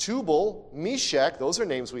 Javan, Tubal, Meshach, those are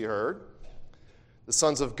names we heard. The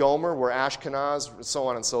sons of Gomer were Ashkenaz, so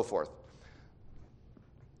on and so forth.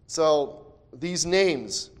 So these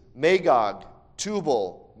names, Magog,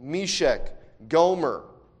 Tubal, Meshach, Gomer,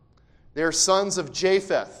 they're sons of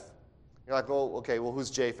Japheth. You're like, oh, okay, well,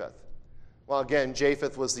 who's Japheth? Well, again,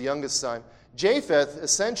 Japheth was the youngest son. Japheth,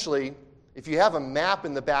 essentially, if you have a map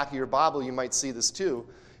in the back of your Bible, you might see this too.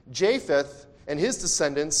 Japheth and his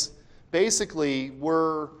descendants basically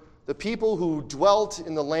were the people who dwelt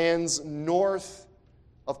in the lands north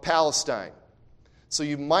of Palestine. So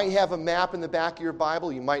you might have a map in the back of your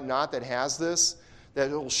Bible, you might not, that has this, that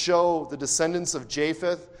will show the descendants of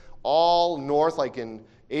Japheth all north, like in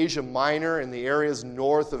Asia Minor, in the areas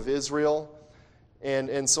north of Israel,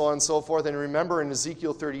 and so on and so forth. And remember in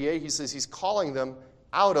Ezekiel 38, he says he's calling them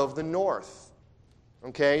out of the north.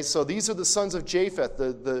 Okay, so these are the sons of Japheth,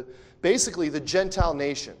 basically the Gentile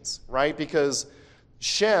nations, right? Because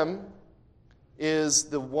Shem is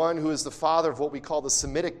the one who is the father of what we call the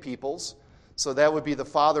Semitic peoples. So that would be the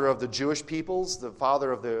father of the Jewish peoples, the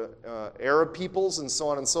father of the Arab peoples, and so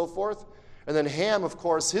on and so forth. And then Ham, of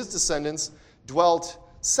course, his descendants dwelt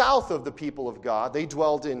south of the people of God. They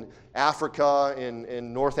dwelt in Africa,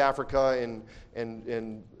 in North Africa,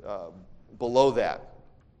 and below that.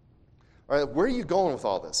 All right, where are you going with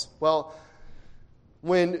all this? Well,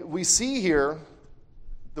 when we see here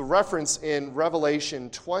the reference in Revelation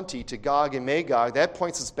 20 to Gog and Magog, that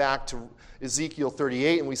points us back to Ezekiel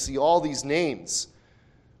 38, and we see all these names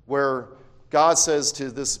where God says to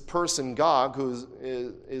this person, Gog, who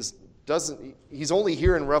he's only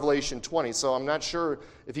here in Revelation 20, so I'm not sure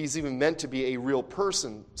if he's even meant to be a real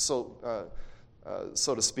person, so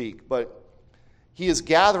to speak. But he is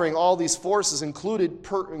gathering all these forces, including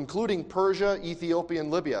Persia, Ethiopia,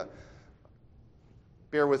 and Libya.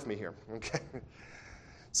 Bear with me here, okay?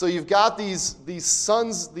 So you've got these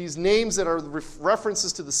sons, these names that are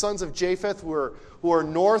references to the sons of Japheth who are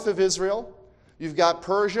north of Israel. You've got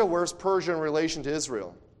Persia. Where's Persia in relation to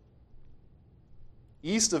Israel?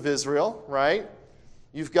 East of Israel, right?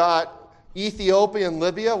 You've got Ethiopia and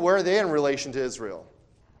Libya. Where are they in relation to Israel?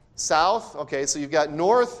 South. Okay, so you've got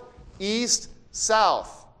north, east,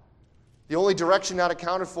 south. The only direction not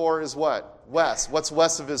accounted for is what? West. What's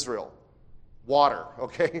west of Israel? Water,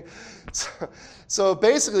 okay? So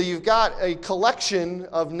basically, you've got a collection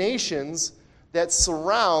of nations that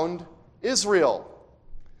surround Israel.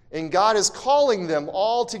 And God is calling them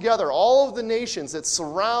all together, all of the nations that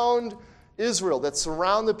surround Israel, that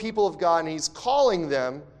surround the people of God, and He's calling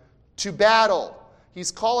them to battle.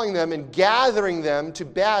 He's calling them and gathering them to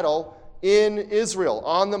battle in Israel,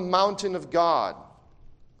 on the mountain of God.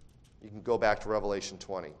 You can go back to Revelation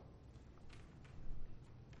 20.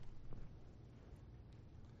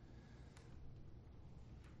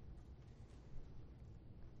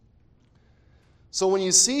 So when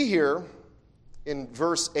you see here in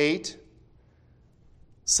verse 8,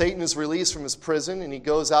 Satan is released from his prison and he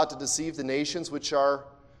goes out to deceive the nations, which are,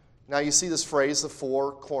 now you see this phrase, the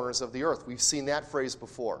four corners of the earth. We've seen that phrase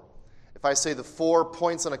before. If I say the 4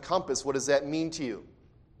 points on a compass, what does that mean to you?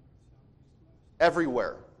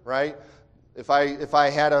 Everywhere, right? If I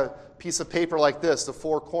had a piece of paper like this, the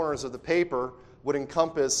 4 corners of the paper would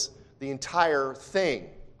encompass the entire thing.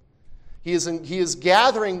 He is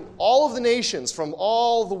gathering all of the nations from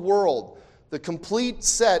all the world, the complete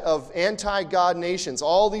set of anti-God nations,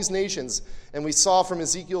 all these nations. And we saw from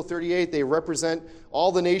Ezekiel 38, they represent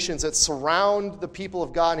all the nations that surround the people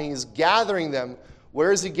of God, and He's gathering them.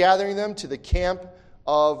 Where is He gathering them? To the camp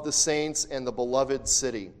of the saints and the beloved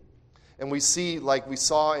city. And we see, like we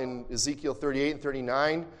saw in Ezekiel 38 and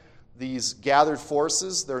 39, these gathered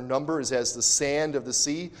forces, their number is as the sand of the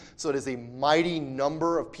sea. So it is a mighty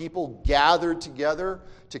number of people gathered together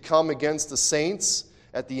to come against the saints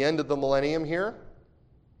at the end of the millennium here.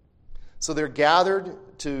 So they're gathered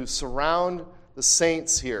to surround the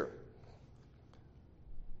saints here.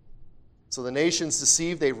 So the nations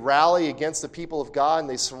deceived, they rally against the people of God, and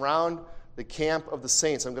they surround the camp of the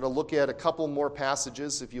saints. I'm going to look at a couple more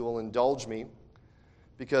passages, if you will indulge me,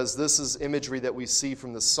 because this is imagery that we see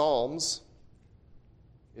from the Psalms.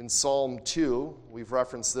 In Psalm 2, we've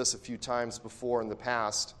referenced this a few times before in the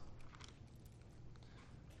past.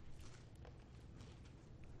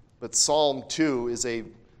 But Psalm 2 is a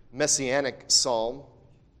messianic psalm.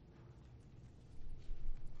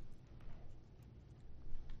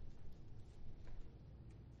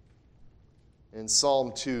 In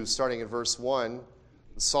Psalm 2, starting at verse 1,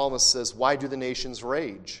 the psalmist says, "Why do the nations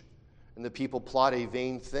rage, and the people plot a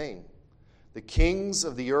vain thing? The kings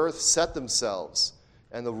of the earth set themselves,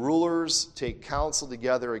 and the rulers take counsel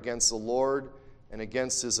together against the Lord and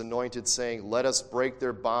against His anointed, saying, Let us break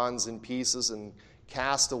their bonds in pieces and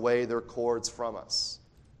cast away their cords from us."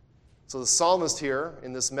 So the psalmist here,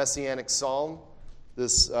 in this messianic psalm,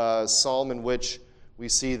 this psalm in which we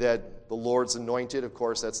see that the Lord's anointed, of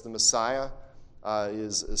course, that's the Messiah,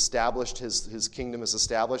 is established, his kingdom is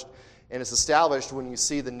established. And it's established when you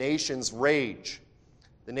see the nations rage.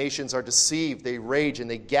 The nations are deceived, they rage, and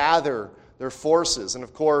they gather their forces. And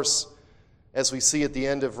of course, as we see at the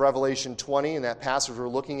end of Revelation 20, in that passage we're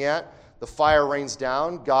looking at, the fire rains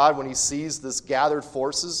down. God, when He sees this gathered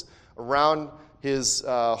forces around His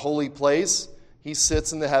holy place, He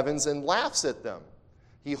sits in the heavens and laughs at them.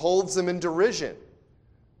 He holds them in derision.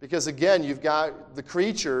 Because again, you've got the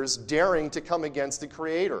creatures daring to come against the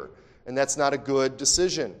Creator. And that's not a good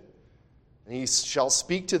decision. And He shall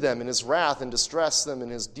speak to them in His wrath and distress them in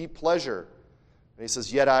His deep pleasure. And He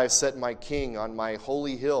says, "Yet I have set my king on my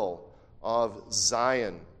holy hill of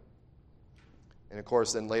Zion." And of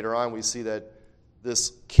course, then later on we see that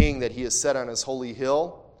this king that He has set on His holy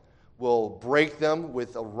hill will break them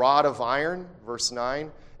with a rod of iron, verse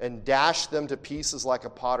 9, and dash them to pieces like a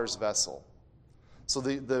potter's vessel. So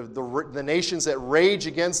the nations that rage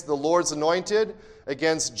against the Lord's anointed,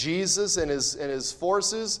 against Jesus and his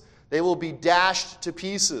forces, they will be dashed to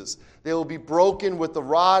pieces. They will be broken with the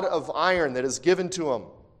rod of iron that is given to them.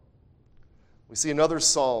 We see another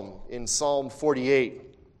psalm in Psalm 48.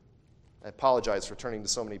 I apologize for turning to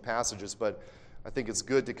so many passages, but I think it's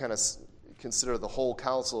good to kind of consider the whole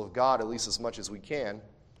counsel of God at least as much as we can.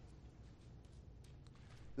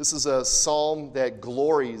 This is a psalm that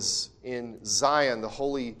glories in Zion, the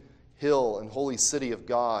holy hill and holy city of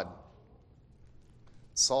God.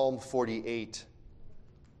 Psalm 48.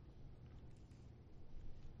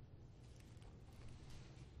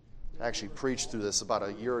 I actually preached through this about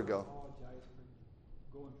a year ago.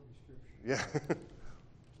 Yeah.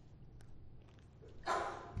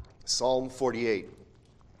 Psalm 48.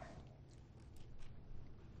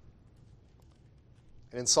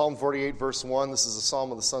 And in Psalm 48, verse 1, this is a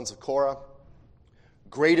psalm of the sons of Korah.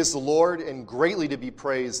 Great is the Lord, and greatly to be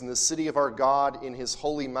praised in the city of our God in his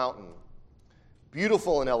holy mountain.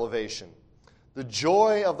 Beautiful in elevation. The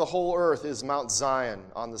joy of the whole earth is Mount Zion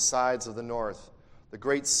on the sides of the north, the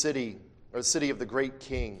great city, or the city of the great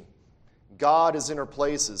king. God is in her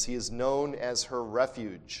places. He is known as her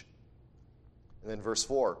refuge. And then verse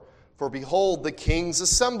 4. For behold, the kings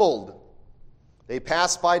assembled. They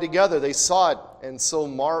passed by together. They saw it, and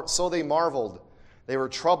so they marveled. They were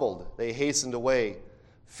troubled. They hastened away.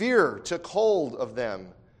 Fear took hold of them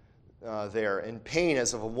there, and pain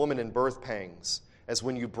as of a woman in birth pangs, as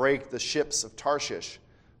when you break the ships of Tarshish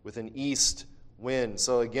with an east wind.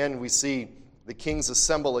 So again, we see the kings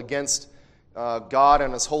assemble against God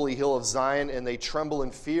on his holy hill of Zion, and they tremble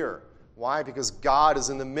in fear. Why? Because God is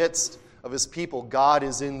in the midst of his people. God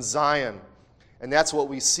is in Zion. And that's what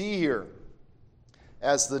we see here.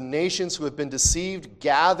 As the nations who have been deceived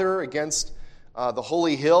gather against the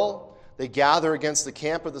holy hill, they gather against the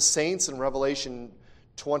camp of the saints in Revelation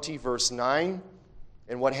 20, verse 9.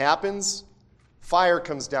 And what happens? Fire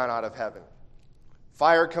comes down out of heaven.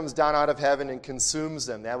 Fire comes down out of heaven and consumes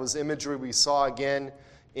them. That was imagery we saw again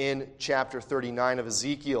in chapter 39 of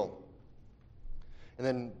Ezekiel. And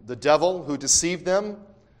then the devil who deceived them,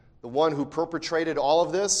 the one who perpetrated all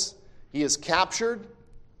of this, he is captured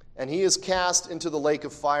and he is cast into the lake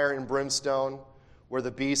of fire and brimstone where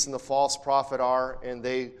the beast and the false prophet are, and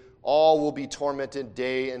they all will be tormented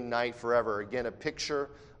day and night forever. Again, a picture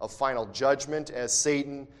of final judgment as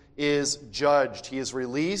Satan is judged. He is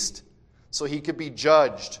released so he could be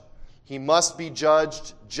judged. He must be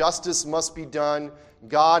judged. Justice must be done.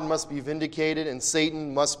 God must be vindicated, and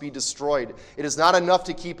Satan must be destroyed. It is not enough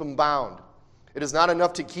to keep him bound. It is not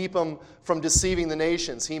enough to keep him from deceiving the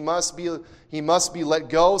nations. He must be let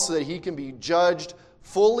go so that he can be judged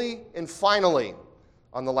fully and finally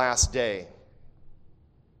on the last day.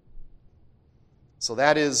 So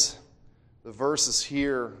that is the verses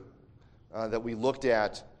here that we looked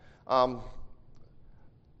at. One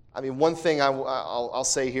thing I'll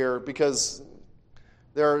say here, because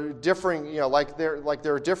there are differing,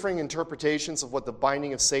 there are differing interpretations of what the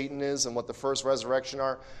binding of Satan is and what the first resurrection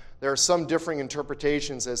are. There are some differing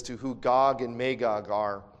interpretations as to who Gog and Magog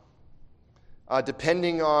are.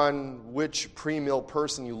 Depending on which pre-mill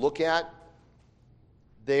person you look at,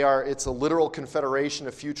 it's a literal confederation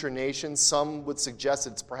of future nations. Some would suggest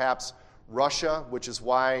it's perhaps Russia, which is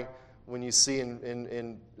why when you see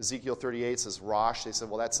in Ezekiel 38 it says Rosh, they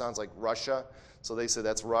said, well, that sounds like Russia. So they said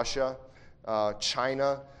that's Russia.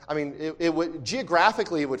 China. It would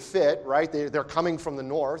geographically it would fit, right? They're coming from the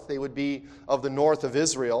north. They would be of the north of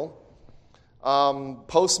Israel.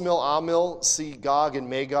 Post-mill, Amill see Gog and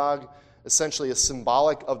Magog essentially as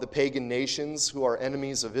symbolic of the pagan nations who are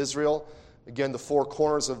enemies of Israel. Again, the four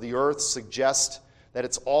corners of the earth suggest that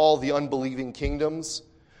it's all the unbelieving kingdoms.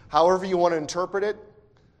 However you want to interpret it,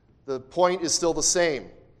 the point is still the same.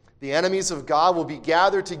 The enemies of God will be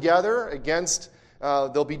gathered together against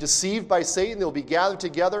they'll be deceived by Satan. They'll be gathered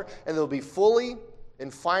together, and they'll be fully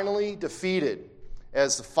and finally defeated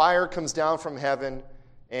as the fire comes down from heaven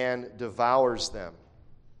and devours them.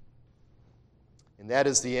 And that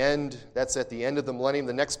is the end. That's at the end of the millennium.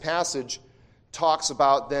 The next passage talks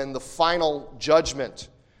about then the final judgment,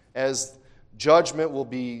 as judgment will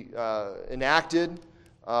be enacted.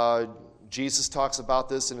 Jesus talks about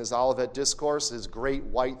this in his Olivet Discourse, his great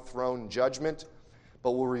white throne judgment.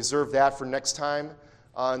 But we'll reserve that for next time.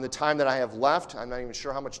 In the time that I have left, I'm not even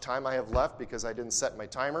sure how much time I have left because I didn't set my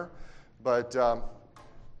timer. But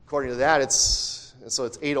according to that, it's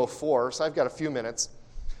 8:04, so I've got a few minutes.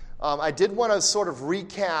 I did want to sort of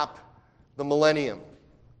recap the millennium.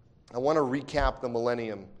 I want to recap the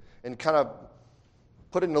millennium and kind of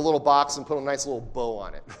put it in a little box and put a nice little bow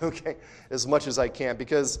on it, okay, as much as I can.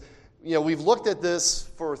 Because we've looked at this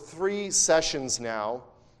for 3 sessions now,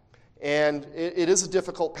 and it is a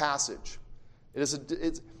difficult passage.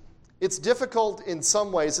 It's difficult in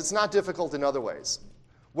some ways. It's not difficult in other ways.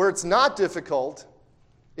 Where it's not difficult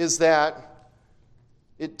is that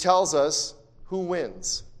it tells us who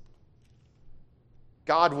wins.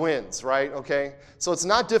 God wins, right? Okay? So it's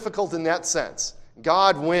not difficult in that sense.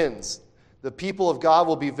 God wins. The people of God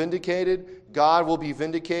will be vindicated. God will be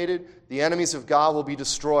vindicated. The enemies of God will be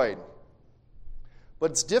destroyed.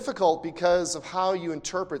 But it's difficult because of how you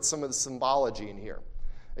interpret some of the symbology in here.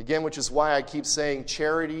 Again, which is why I keep saying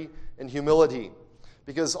charity and humility.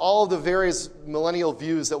 Because all of the various millennial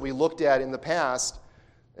views that we looked at in the past,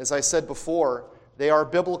 as I said before, they are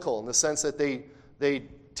biblical in the sense that they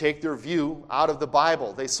take their view out of the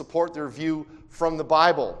Bible. They support their view from the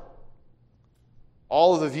Bible.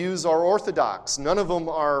 All of the views are orthodox. None of them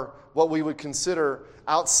are what we would consider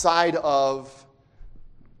outside of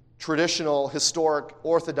traditional, historic,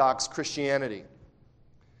 orthodox Christianity.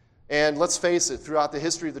 And let's face it, throughout the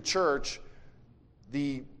history of the church,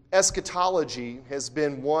 the eschatology has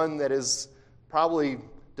been one that has probably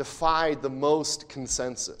defied the most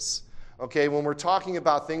consensus. Okay, when we're talking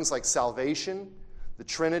about things like salvation, the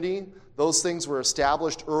Trinity, those things were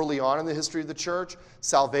established early on in the history of the church.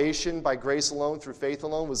 Salvation by grace alone, through faith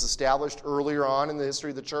alone, was established earlier on in the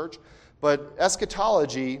history of the church. But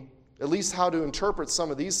eschatology, at least how to interpret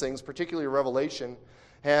some of these things, particularly Revelation,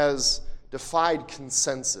 has defied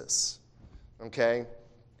consensus. Okay?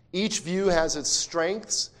 Each view has its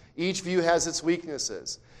strengths. Each view has its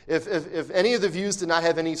weaknesses. If any of the views did not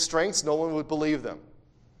have any strengths, no one would believe them.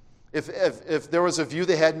 If there was a view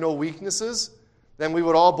that had no weaknesses, then we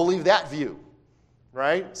would all believe that view.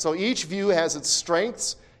 Right? So each view has its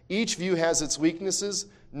strengths. Each view has its weaknesses.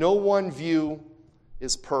 No one view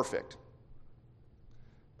is perfect.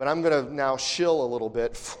 But I'm going to now shill a little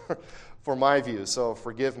bit for my view, so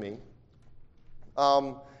forgive me.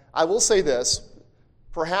 I will say this.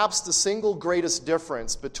 Perhaps the single greatest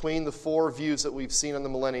difference between the 4 views that we've seen in the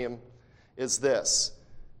millennium is this.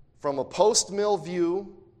 From a post-mill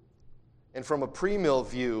view and from a pre-mill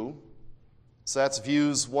view, so that's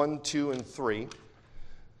views 1, 2, and 3,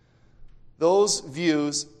 those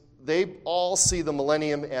views, they all see the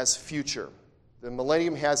millennium as future. The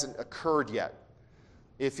millennium hasn't occurred yet.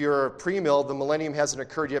 If you're a pre-mill, the millennium hasn't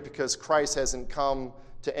occurred yet because Christ hasn't come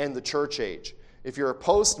to end the church age. If you're a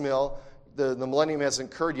post-mill, the millennium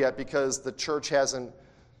hasn't occurred yet because the church hasn't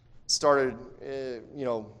started,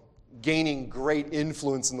 gaining great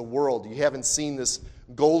influence in the world. You haven't seen this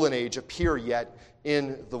golden age appear yet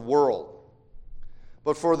in the world.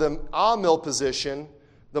 But for the amill position,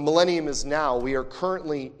 the millennium is now. We are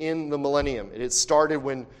currently in the millennium. It started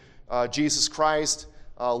when Jesus Christ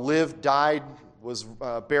lived, died, was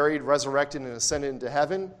buried, resurrected, and ascended into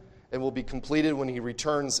heaven, and will be completed when he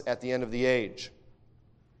returns at the end of the age.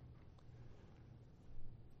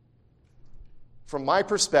 From my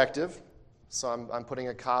perspective, so I'm putting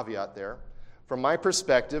a caveat there, from my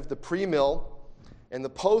perspective, the pre-mill and the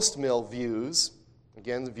post-mill views,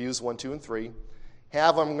 again, the views 1, 2, and 3,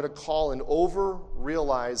 have what I'm going to call an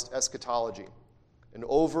over-realized eschatology. An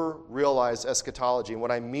over-realized eschatology. And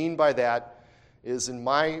what I mean by that is, in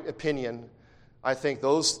my opinion, I think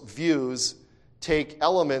those views take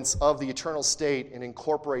elements of the eternal state and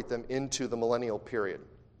incorporate them into the millennial period.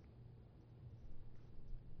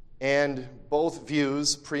 And both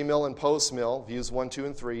views, pre-mill and post-mill, views 1, 2,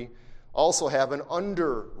 and 3, also have an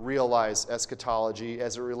under-realized eschatology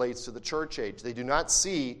as it relates to the church age. They do not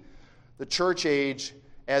see the church age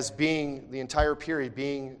as being the entire period,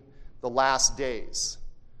 being the last days.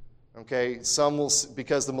 Okay, some will,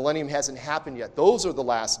 because the millennium hasn't happened yet. Those are the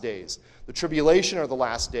last days. The tribulation are the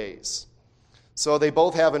last days. So they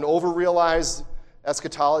both have an over-realized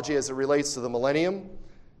eschatology as it relates to the millennium,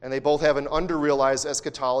 and they both have an under-realized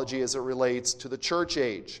eschatology as it relates to the church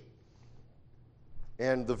age.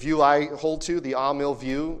 And the view I hold to, the amill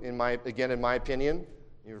view, in my opinion,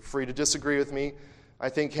 you're free to disagree with me, I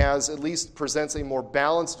think at least presents a more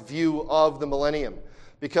balanced view of the millennium,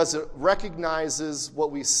 because it recognizes what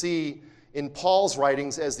we see in Paul's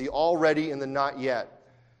writings as the already and the not yet,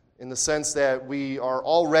 in the sense that we are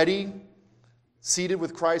already seated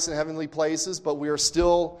with Christ in heavenly places, but we are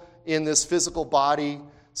still in this physical body,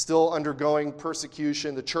 still undergoing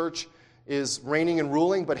persecution. The church is reigning and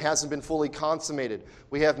ruling, but hasn't been fully consummated.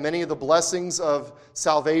 We have many of the blessings of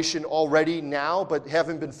salvation already now, but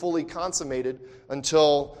haven't been fully consummated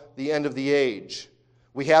until the end of the age.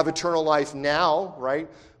 We have eternal life now, right?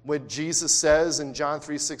 When Jesus says in John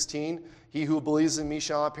 3:16, "He who believes in me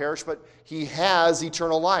shall not perish, but he has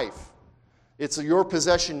eternal life." It's your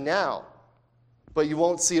possession now. but you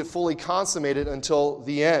won't see it fully consummated until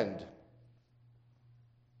the end.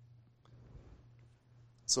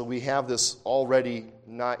 So we have this already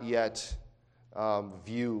not yet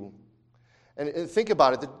view. And think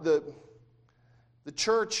about it. The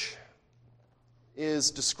church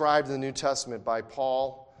is described in the New Testament by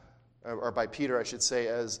Paul, or by Peter, I should say,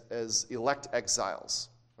 as elect exiles.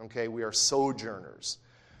 Okay, we are sojourners.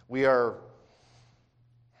 We are,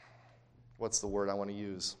 what's the word I want to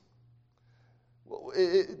use?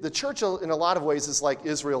 The church, in a lot of ways, is like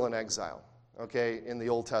Israel in exile, okay, in the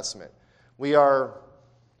Old Testament. We are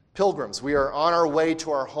pilgrims. We are on our way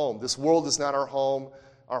to our home. This world is not our home.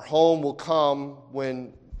 Our home will come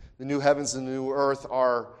when the new heavens and the new earth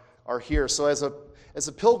are here. So as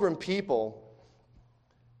a pilgrim people,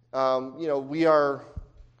 we are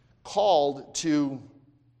called to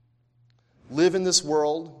live in this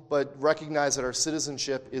world, but recognize that our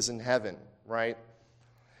citizenship is in heaven, right?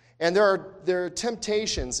 And there are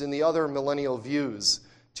temptations in the other millennial views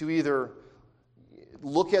to either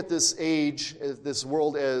look at this age, this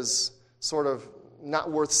world, as sort of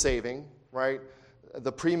not worth saving, right?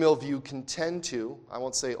 The premill view can tend to, I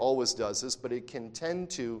won't say always does this, but it can tend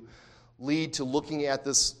to lead to looking at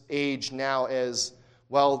this age now as,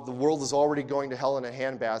 well, the world is already going to hell in a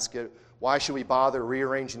handbasket. Why should we bother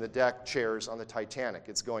rearranging the deck chairs on the Titanic?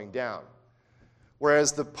 It's going down.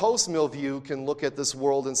 Whereas the post-mill view can look at this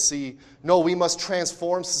world and see, no, we must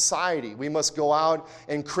transform society. We must go out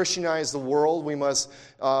and Christianize the world. We must,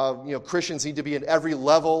 Christians need to be at every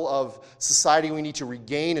level of society. We need to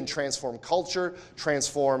regain and transform culture,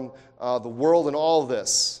 transform the world, and all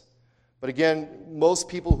this. But again, most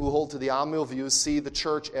people who hold to the amill view see the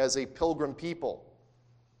church as a pilgrim people.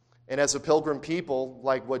 And as a pilgrim people,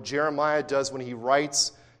 like what Jeremiah does when he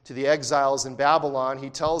writes to the exiles in Babylon,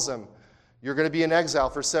 he tells them, you're going to be in exile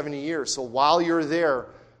for 70 years. So while you're there,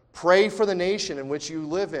 pray for the nation in which you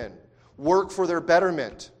live in. Work for their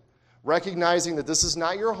betterment, recognizing that this is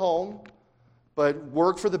not your home, but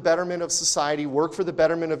work for the betterment of society, work for the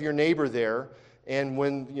betterment of your neighbor there. And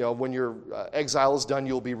when your exile is done,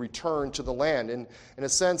 you'll be returned to the land. And in a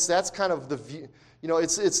sense, that's kind of the view.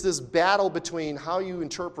 It's this battle between how you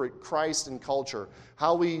interpret Christ and culture,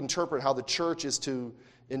 how we interpret how the church is to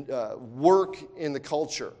work in the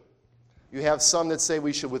culture. You have some that say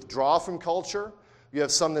we should withdraw from culture. You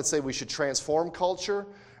have some that say we should transform culture.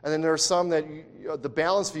 And then there are some that the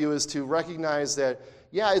balanced view is to recognize that,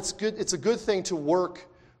 yeah, it's a good thing to work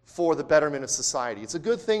for the betterment of society. It's a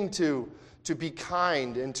good thing to be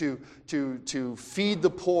kind and to feed the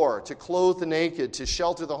poor, to clothe the naked, to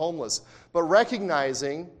shelter the homeless. But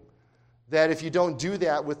recognizing that if you don't do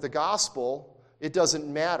that with the gospel, it doesn't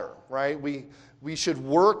matter, right? We should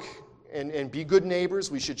work and be good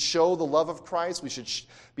neighbors. We should show the love of Christ. We should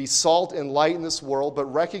be salt and light in this world, but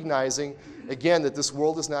recognizing, again, that this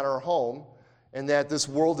world is not our home and that this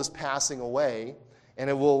world is passing away, and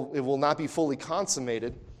it will not be fully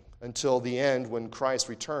consummated until the end when Christ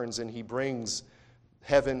returns and he brings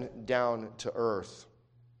heaven down to earth.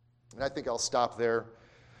 And I think I'll stop there.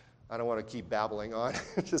 I don't want to keep babbling on.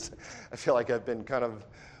 I feel like I've been kind of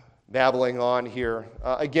babbling on here.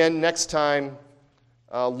 Again, next time,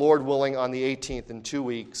 Lord willing, on the 18th, in 2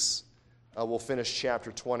 weeks, we'll finish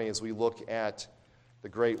chapter 20 as we look at the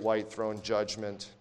great white throne judgment